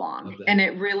all along, and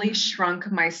it really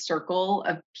shrunk my circle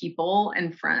of people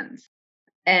and friends.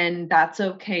 And that's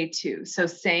okay too. So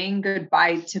saying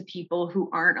goodbye to people who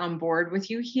aren't on board with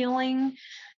you healing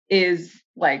is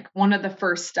like one of the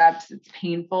first steps. It's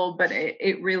painful, but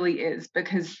it really is,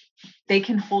 because they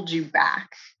can hold you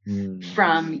back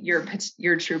from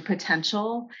your true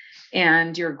potential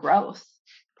and your growth.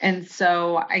 And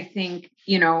so I think,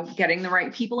 getting the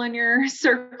right people in your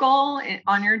circle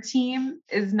on your team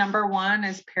is number one,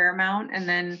 is paramount. And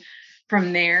then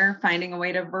from there, finding a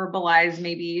way to verbalize,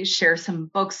 maybe share some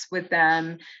books with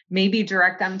them, maybe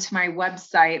direct them to my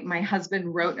website. My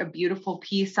husband wrote a beautiful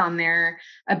piece on there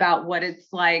about what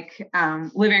it's like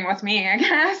living with me, I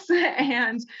guess.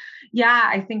 And yeah,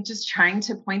 I think just trying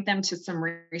to point them to some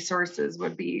resources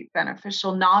would be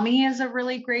beneficial. NAMI is a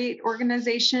really great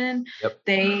organization. Yep.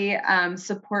 They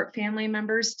support family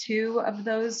members too of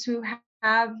those who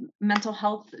have mental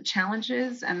health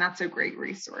challenges, and that's a great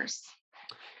resource.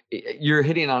 You're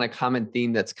hitting on a common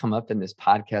theme that's come up in this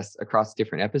podcast across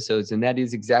different episodes, and that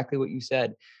is exactly what you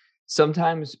said.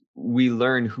 Sometimes we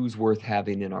learn who's worth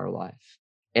having in our life,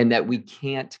 and that we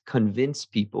can't convince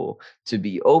people to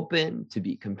be open, to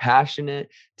be compassionate,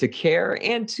 to care,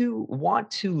 and to want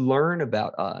to learn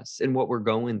about us and what we're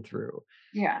going through.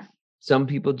 Yeah. Some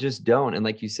people just don't. And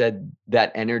like you said,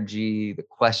 that energy, the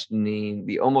questioning,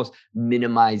 the almost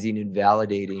minimizing and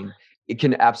validating, it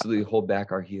can absolutely hold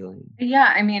back our healing.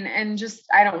 Yeah. I mean, and just,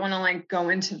 I don't want to like go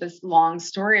into this long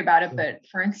story about it, but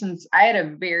for instance, I had a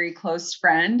very close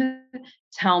friend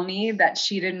tell me that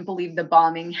she didn't believe the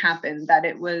bombing happened, that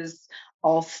it was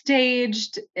all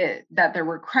staged, that there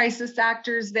were crisis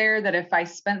actors there, that if I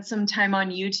spent some time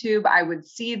on YouTube, I would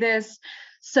see this.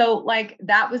 So like,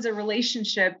 that was a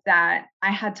relationship that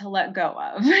I had to let go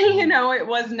of. It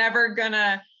was never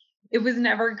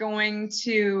going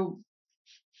to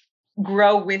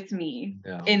grow with me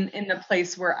in the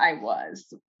place where I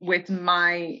was with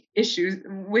my issues,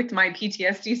 with my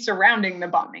PTSD surrounding the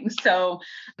bombing. So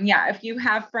yeah, if you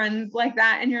have friends like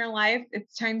that in your life,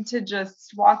 it's time to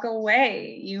just walk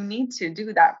away. You need to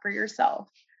do that for yourself.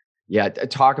 Yeah.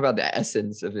 Talk about the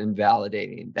essence of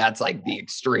invalidating. That's like the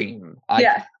extreme.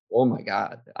 Oh my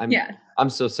God. I'm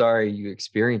so sorry you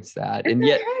experienced that. It's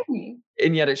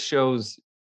and yet it shows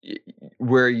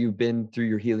where you've been through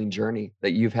your healing journey,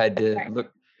 that you've had to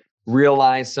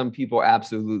realize some people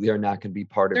absolutely are not going to be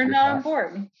part of your They're not on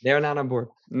board. They're not on board.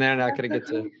 And they're not going to get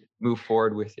to move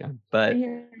forward with you. But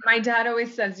my dad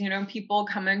always says, people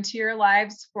come into your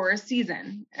lives for a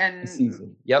season. And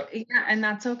Yep. Yeah, and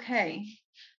that's okay.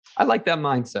 I like that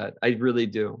mindset. I really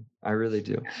do.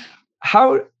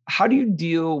 How do you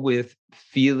deal with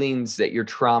feelings that your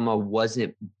trauma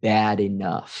wasn't bad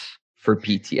enough for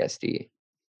PTSD?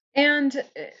 And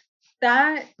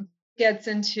that gets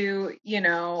into,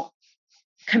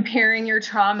 comparing your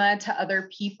trauma to other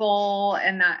people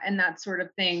and that sort of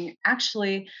thing.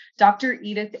 Actually, Dr.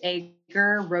 Edith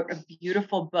Eger wrote a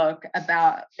beautiful book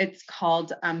about, it's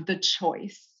called The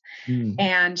Choice.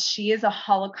 And she is a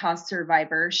Holocaust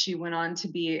survivor. She went on to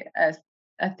be a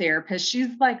therapist. She's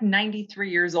like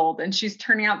 93 years old and she's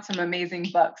turning out some amazing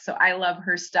books. So I love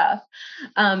her stuff.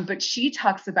 But she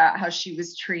talks about how she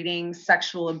was treating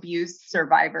sexual abuse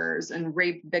survivors and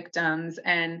rape victims,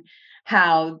 and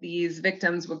how these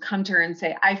victims would come to her and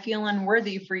say, I feel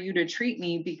unworthy for you to treat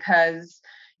me because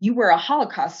you were a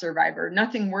Holocaust survivor.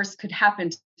 Nothing worse could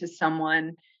happen to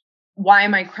someone. Why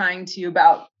am I crying to you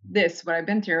about this, what I've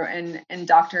been through? And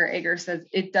Dr. Eger says,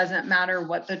 it doesn't matter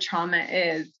what the trauma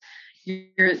is.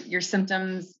 Your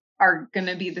symptoms are going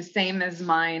to be the same as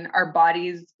mine. Our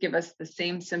bodies give us the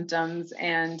same symptoms.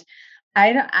 And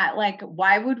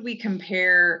why would we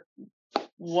compare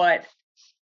what,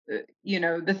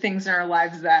 the things in our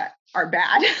lives that are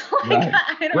bad?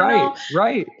 I don't know.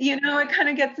 Right. It kind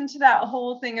of gets into that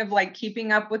whole thing of like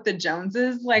keeping up with the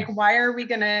Joneses. Like, why are we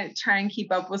going to try and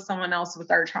keep up with someone else with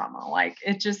our trauma? Like,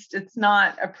 it's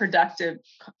not a productive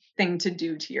thing to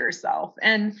do to yourself.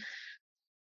 And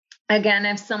again,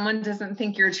 if someone doesn't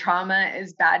think your trauma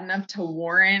is bad enough to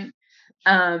warrant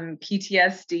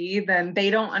PTSD, then they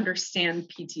don't understand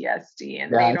PTSD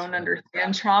and they don't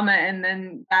understand trauma. And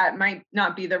then that might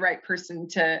not be the right person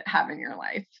to have in your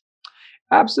life.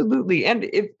 Absolutely. And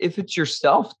if it's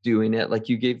yourself doing it, like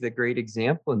you gave the great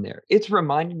example in there, it's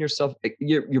reminding yourself that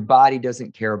your body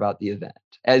doesn't care about the event.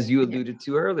 As you alluded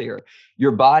to earlier,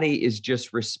 your body is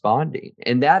just responding.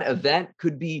 And that event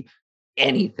could be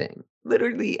anything,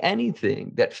 literally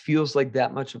anything that feels like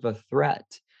that much of a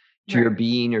threat to your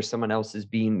being or someone else's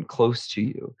being close to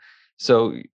you.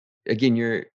 So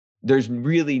again, there's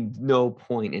really no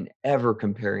point in ever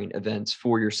comparing events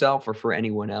for yourself or for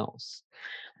anyone else.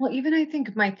 Well, even I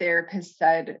think my therapist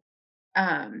said,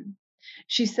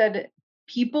 she said,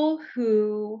 people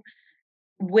who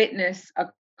witness a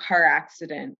car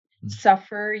accident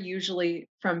suffer usually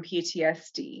from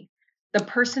PTSD. the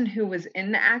person who was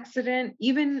in the accident,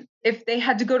 even if they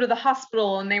had to go to the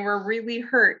hospital and they were really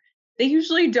hurt, they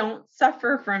usually don't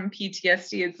suffer from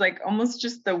PTSD. It's like almost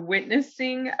just the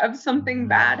witnessing of something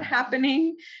bad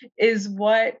happening is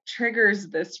what triggers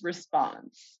this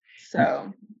response.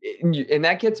 So, and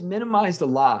that gets minimized a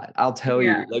lot. I'll tell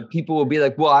yeah. you, like people will be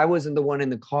like, well, I wasn't the one in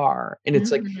the car. And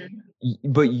it's like,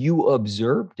 but you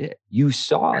observed it, you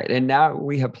saw it. And now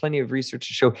we have plenty of research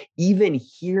to show even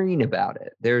hearing about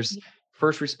it. There's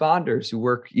first responders who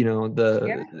work,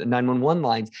 the 911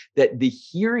 lines, that the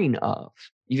hearing of,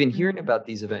 even hearing about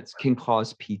these events can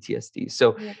cause PTSD.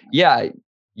 So yeah,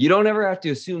 you don't ever have to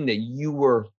assume that you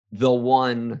were the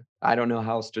one, I don't know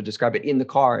how else to describe it, in the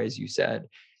car, as you said.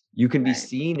 You can be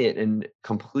seeing it and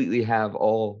completely have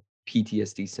all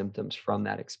PTSD symptoms from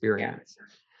that experience.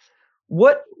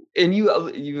 What, and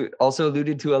you also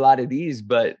alluded to a lot of these,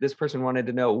 but this person wanted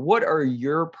to know, what are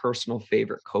your personal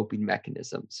favorite coping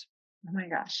mechanisms? Oh my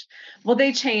gosh. Well,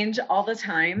 they change all the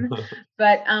time,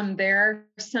 but there are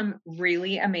some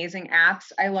really amazing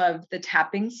apps. I love the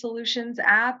Tapping Solutions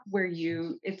app where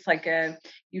it's like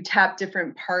you tap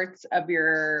different parts of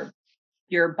your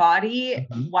body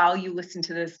while you listen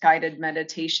to this guided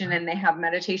meditation, and they have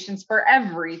meditations for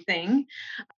everything.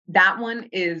 That one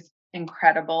is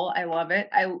incredible. I love it.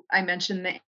 I mentioned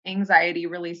the anxiety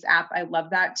release app. I love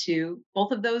that too.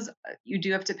 Both of those you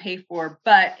do have to pay for,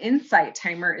 but Insight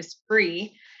Timer is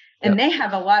free and they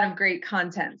have a lot of great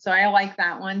content. So I like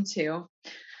that one too.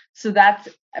 So that's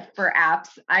for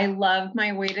apps. I love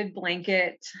my weighted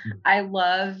blanket. I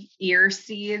love ear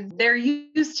seeds. They're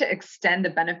used to extend the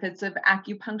benefits of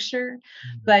acupuncture,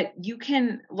 but you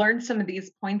can learn some of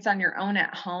these points on your own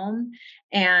at home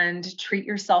and treat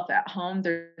yourself at home.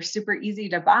 They're super easy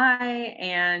to buy,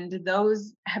 and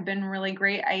those have been really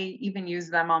great. I even use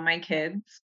them on my kids.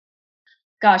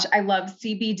 Gosh, I love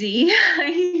CBD. I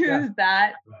use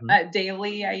that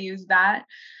daily. I use that.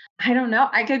 I don't know.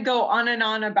 I could go on and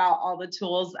on about all the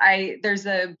tools. There's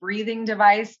a breathing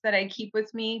device that I keep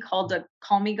with me called a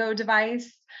Call Me Go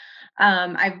device.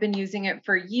 I've been using it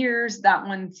for years. That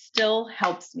one still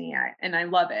helps me, and I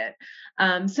love it.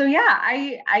 So yeah,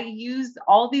 I use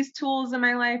all these tools in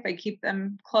my life. I keep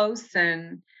them close.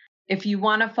 And if you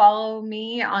want to follow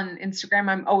me on Instagram,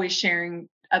 I'm always sharing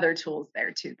other tools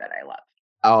there too that I love.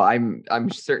 Oh, I'm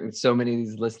certain so many of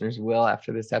these listeners will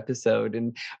after this episode.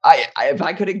 And I if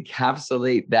I could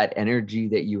encapsulate that energy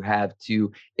that you have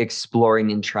to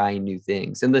exploring and trying new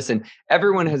things. And listen,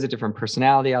 everyone has a different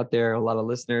personality out there. A lot of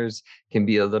listeners can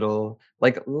be a little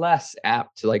like less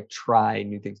apt to like try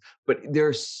new things, but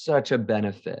there's such a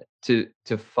benefit to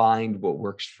find what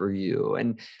works for you.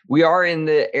 And we are in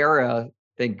the era,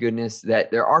 thank goodness, that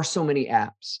there are so many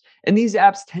apps, and these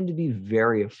apps tend to be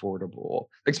very affordable,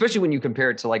 especially when you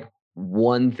compare it to like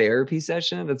one therapy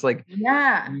session. It's like,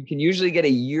 you can usually get a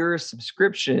year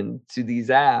subscription to these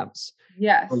apps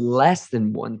for less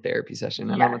than one therapy session.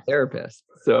 And I'm a therapist.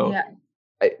 So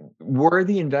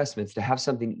worthy investments to have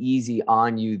something easy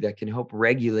on you that can help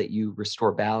regulate you,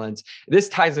 restore balance. This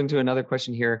ties into another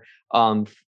question here.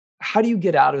 How do you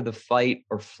get out of the fight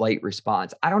or flight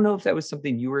response? I don't know if that was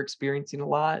something you were experiencing a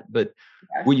lot, but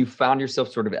when you found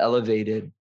yourself sort of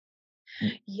elevated.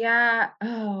 Yeah.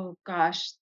 Oh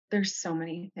gosh, there's so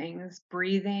many things.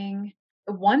 Breathing.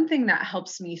 One thing that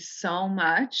helps me so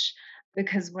much,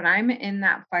 because when I'm in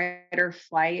that fight or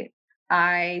flight,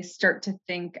 I start to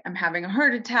think I'm having a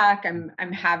heart attack.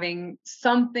 I'm having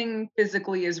something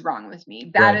physically is wrong with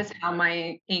me. That is how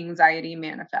my anxiety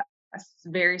manifests. It's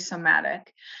very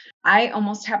somatic. I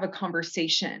almost have a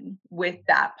conversation with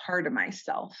that part of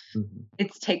myself.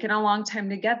 It's taken a long time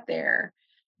to get there,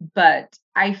 but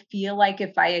I feel like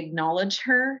if I acknowledge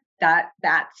her, that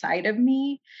side of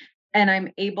me, and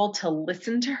I'm able to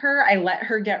listen to her, I let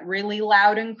her get really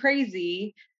loud and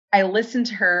crazy. I listen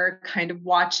to her, kind of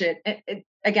watch it.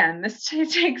 Again, this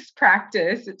takes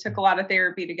practice. It took a lot of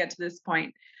therapy to get to this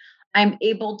point. I'm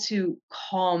able to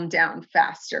calm down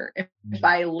faster if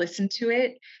I listen to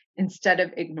it instead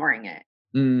of ignoring it.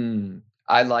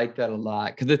 I like that a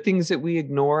lot, because the things that we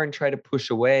ignore and try to push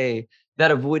away,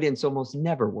 that avoidance almost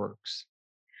never works.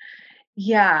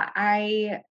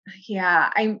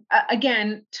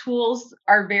 Again, tools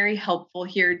are very helpful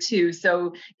here too.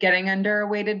 So getting under a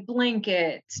weighted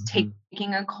blanket,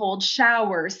 taking a cold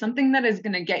shower, something that is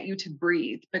going to get you to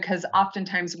breathe, because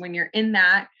oftentimes when you're in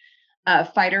that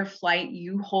fight or flight,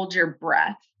 you hold your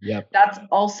breath. Yep. That's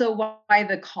also why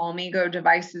the Call Me Go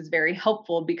device is very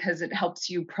helpful, because it helps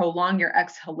you prolong your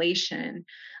exhalation.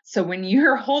 So when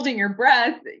you're holding your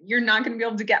breath, you're not going to be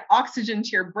able to get oxygen to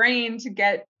your brain to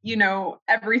get,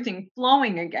 everything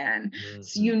flowing again.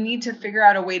 So Mhm. you need to figure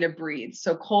out a way to breathe.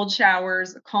 So cold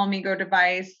showers, a Call Me Go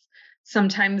device,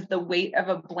 sometimes the weight of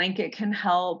a blanket can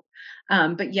help.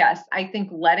 But yes, I think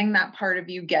letting that part of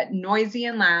you get noisy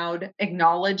and loud,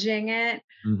 acknowledging it,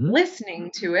 Mhm.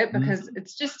 listening to it, because Mhm.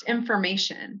 it's just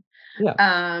information. Yeah.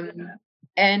 Um,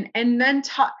 and then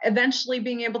eventually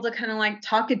being able to kind of like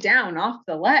talk it down off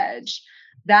the ledge.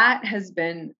 That has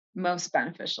been most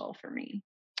beneficial for me.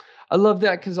 I love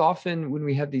that because often when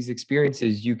we have these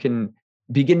experiences, you can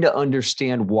begin to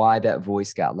understand why that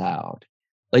voice got loud.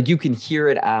 Like you can hear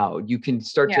it out. You can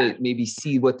start Yeah. to maybe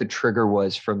see what the trigger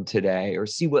was from today or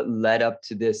see what led up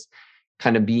to this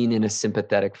kind of being in a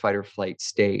sympathetic fight or flight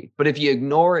state. But if you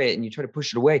ignore it and you try to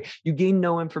push it away, you gain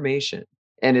no information.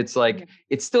 And it's like Yeah.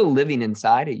 it's still living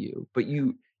inside of you, but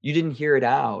you didn't hear it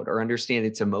out or understand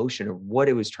its emotion or what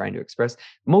it was trying to express.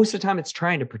 Most of the time it's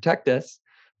trying to protect us,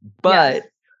 Yes. but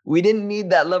we didn't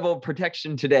need that level of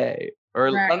protection today,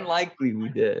 or Right. unlikely we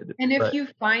did, And if but you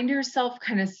find yourself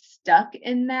kind of stuck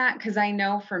in that, because I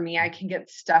know for me, I can get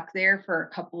stuck there for a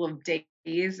couple of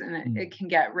days and it can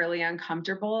get really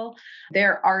uncomfortable.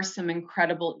 There are some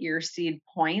incredible ear seed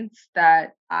points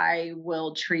that I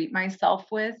will treat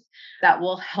myself with that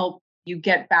will help you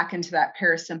get back into that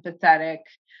parasympathetic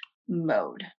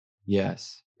mode.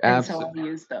 yes, And so absolutely. I'll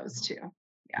use those too.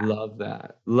 Yeah. Love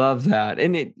that. Love that.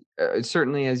 And it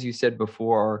certainly, as you said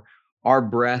before, our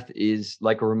breath is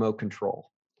like a remote control.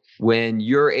 When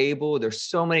you're able, there's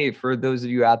so many for those of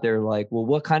you out there like, well,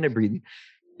 what kind of breathing?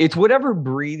 It's whatever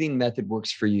breathing method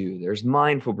works for you. There's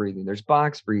mindful breathing, there's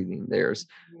box breathing, there's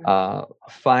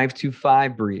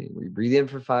 5-2-5 breathing, where you breathe in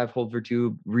for 5, hold for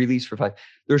 2, release for 5.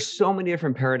 There's so many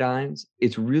different paradigms.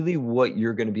 It's really what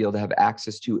you're going to be able to have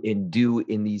access to and do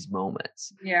in these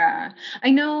moments. Yeah.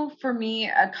 I know for me,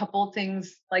 a couple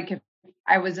things, like if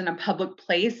I was in a public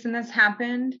place and this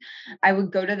happened, I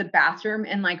would go to the bathroom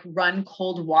and like run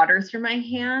cold water through my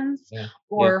hands, Yeah. Yeah.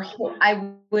 or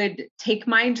I would take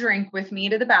my drink with me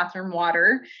to the bathroom,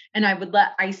 water, and I would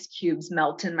let ice cubes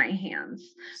melt in my hands.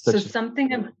 So Such a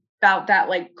something about that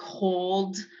like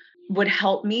cold would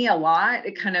help me a lot.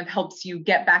 It kind of helps you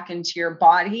get back into your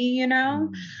body.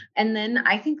 Mm. And then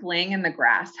I think laying in the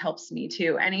grass helps me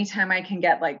too. Anytime I can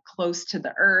get like close to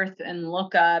the earth and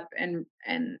look up,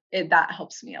 that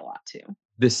helps me a lot too.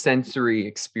 The sensory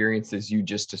experiences you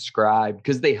just described,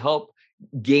 because they help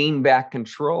gain back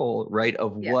control, right,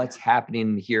 of Yeah. what's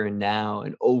happening here and now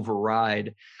and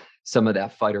override some of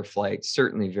that fight or flight.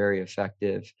 Certainly very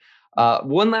effective.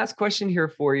 One last question here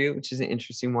for you, which is an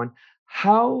interesting one.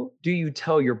 How do you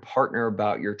tell your partner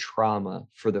about your trauma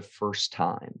for the first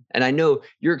time? And I know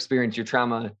your experience, your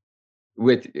trauma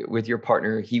with your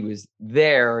partner, he was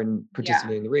there and Yeah.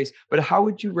 participating in the race, but how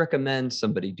would you recommend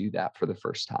somebody do that for the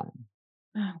first time?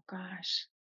 Oh gosh.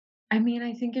 I mean,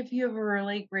 I think if you have a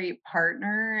really great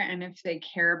partner and if they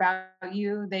care about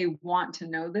you, they want to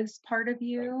know this part of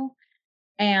you.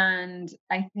 And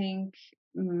I think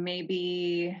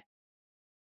maybe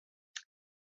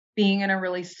being in a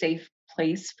really safe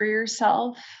place for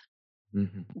yourself,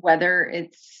 Mhm. whether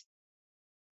it's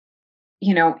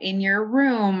in your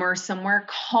room or somewhere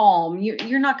calm.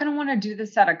 You're not going to want to do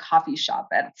this at a coffee shop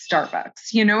at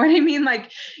Starbucks. You know what I mean?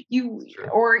 Like Sure.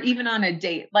 or even on a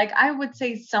date. Like I would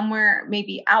say somewhere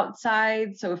maybe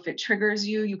outside. So if it triggers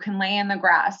you, you can lay in the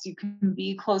grass, you can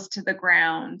be close to the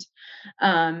ground.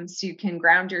 So you can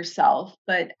ground yourself.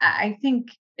 But I think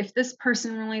if this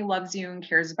person really loves you and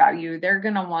cares about you, they're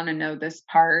going to want to know this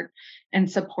part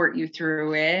and support you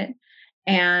through it.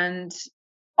 And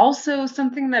also,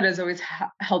 something that has always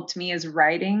helped me is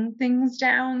writing things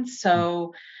down.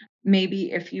 So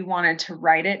maybe if you wanted to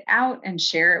write it out and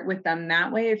share it with them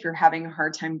that way, if you're having a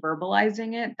hard time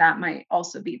verbalizing it, that might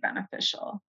also be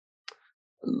beneficial.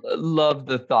 Love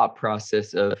the thought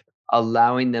process of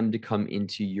allowing them to come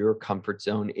into your comfort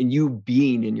zone and you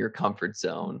being in your comfort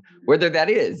zone, Mhm. whether that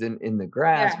is in the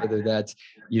grass, Yeah. whether that's,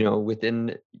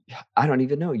 within, I don't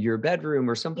even know, your bedroom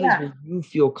or someplace Yeah. where you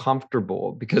feel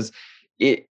comfortable. Because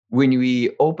when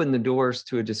we open the doors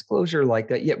to a disclosure like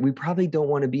that, yeah, we probably don't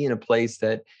want to be in a place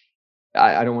that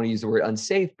I don't want to use the word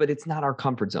unsafe, but it's not our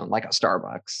comfort zone, like a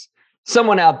Starbucks.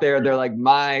 Someone out there, they're like,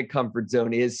 my comfort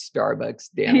zone is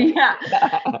Starbucks, damn it. Yeah.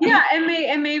 Yeah,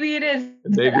 and maybe it is,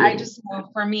 but Maybe I it is. just know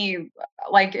for me,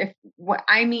 like if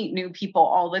I meet new people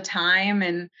all the time,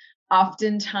 and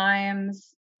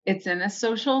oftentimes it's in a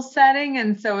social setting,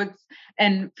 and so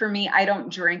And for me, I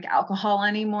don't drink alcohol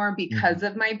anymore Mhm. because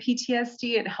of my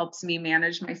PTSD. It helps me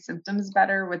manage my symptoms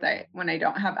better when I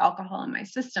don't have alcohol in my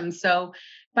system. So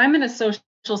if I'm in a social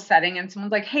setting and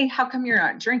someone's like, "Hey, how come you're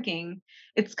not drinking?"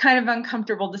 It's kind of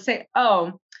uncomfortable to say,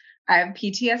 "Oh, I have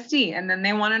PTSD." And then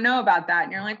they want to know about that.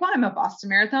 And you're like, "Well, I'm a Boston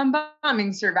Marathon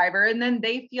bombing survivor." And then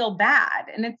they feel bad.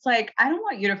 And it's like, I don't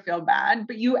want you to feel bad,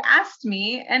 but you asked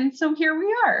me. And so here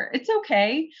we are. It's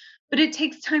okay. But it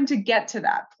takes time to get to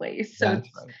that place. So That's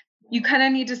it's, right. you kind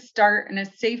of need to start in a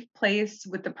safe place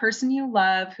with the person you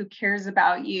love who cares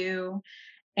about you.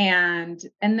 And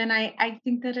then I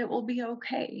think that it will be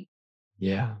okay.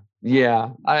 Yeah.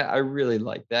 Yeah. I really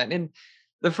like that. And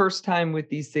the first time with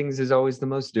these things is always the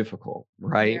most difficult, Yeah.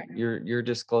 right? You're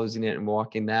disclosing it and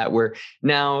walking that where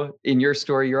now in your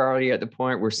story, you're already at the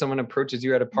point where someone approaches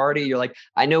you at a party, you're like,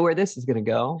 I know where this is gonna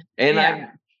go.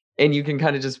 Yeah. And you can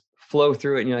kind of just flow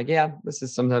through it and you're like, yeah, this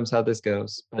is sometimes how this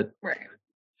goes. But Right.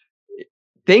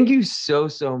 thank you so,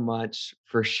 so much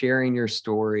for sharing your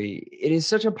story. It is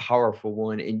such a powerful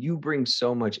one, and you bring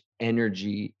so much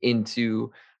energy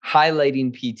into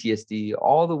highlighting PTSD,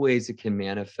 all the ways it can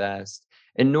manifest,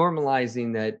 and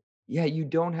normalizing that, yeah, you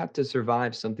don't have to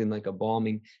survive something like a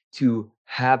bombing to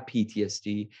have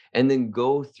PTSD, and then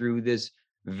go through this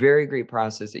very great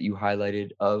process that you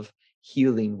highlighted of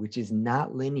healing, which is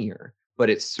not linear, but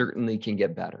it certainly can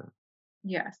get better.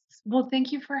 Yes. Well,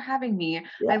 thank you for having me. I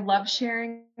Yeah. love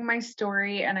sharing my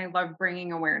story and I love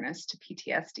bringing awareness to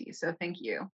PTSD. So thank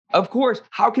you. Of course.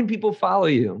 How can people follow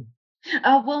you?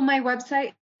 Well, my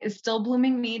website is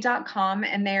stillbloomingme.com,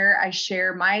 and there I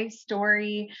share my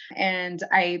story, and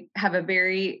I have a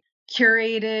very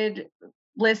curated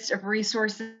list of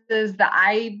resources that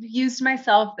I've used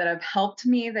myself that have helped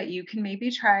me that you can maybe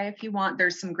try if you want.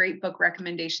 There's some great book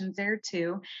recommendations there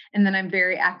too. And then I'm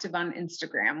very active on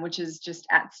Instagram, which is just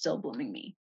at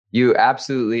stillbloomingme. You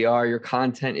absolutely are. Your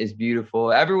content is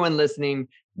beautiful. Everyone listening,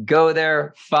 go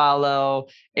there, follow,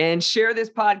 and share this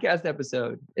podcast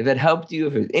episode. If it helped you,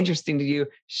 if it was interesting to you,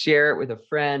 share it with a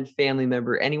friend, family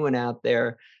member, anyone out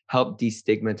there. Help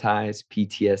destigmatize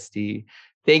PTSD.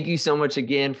 Thank you so much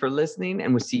again for listening,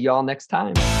 and we'll see y'all next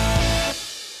time.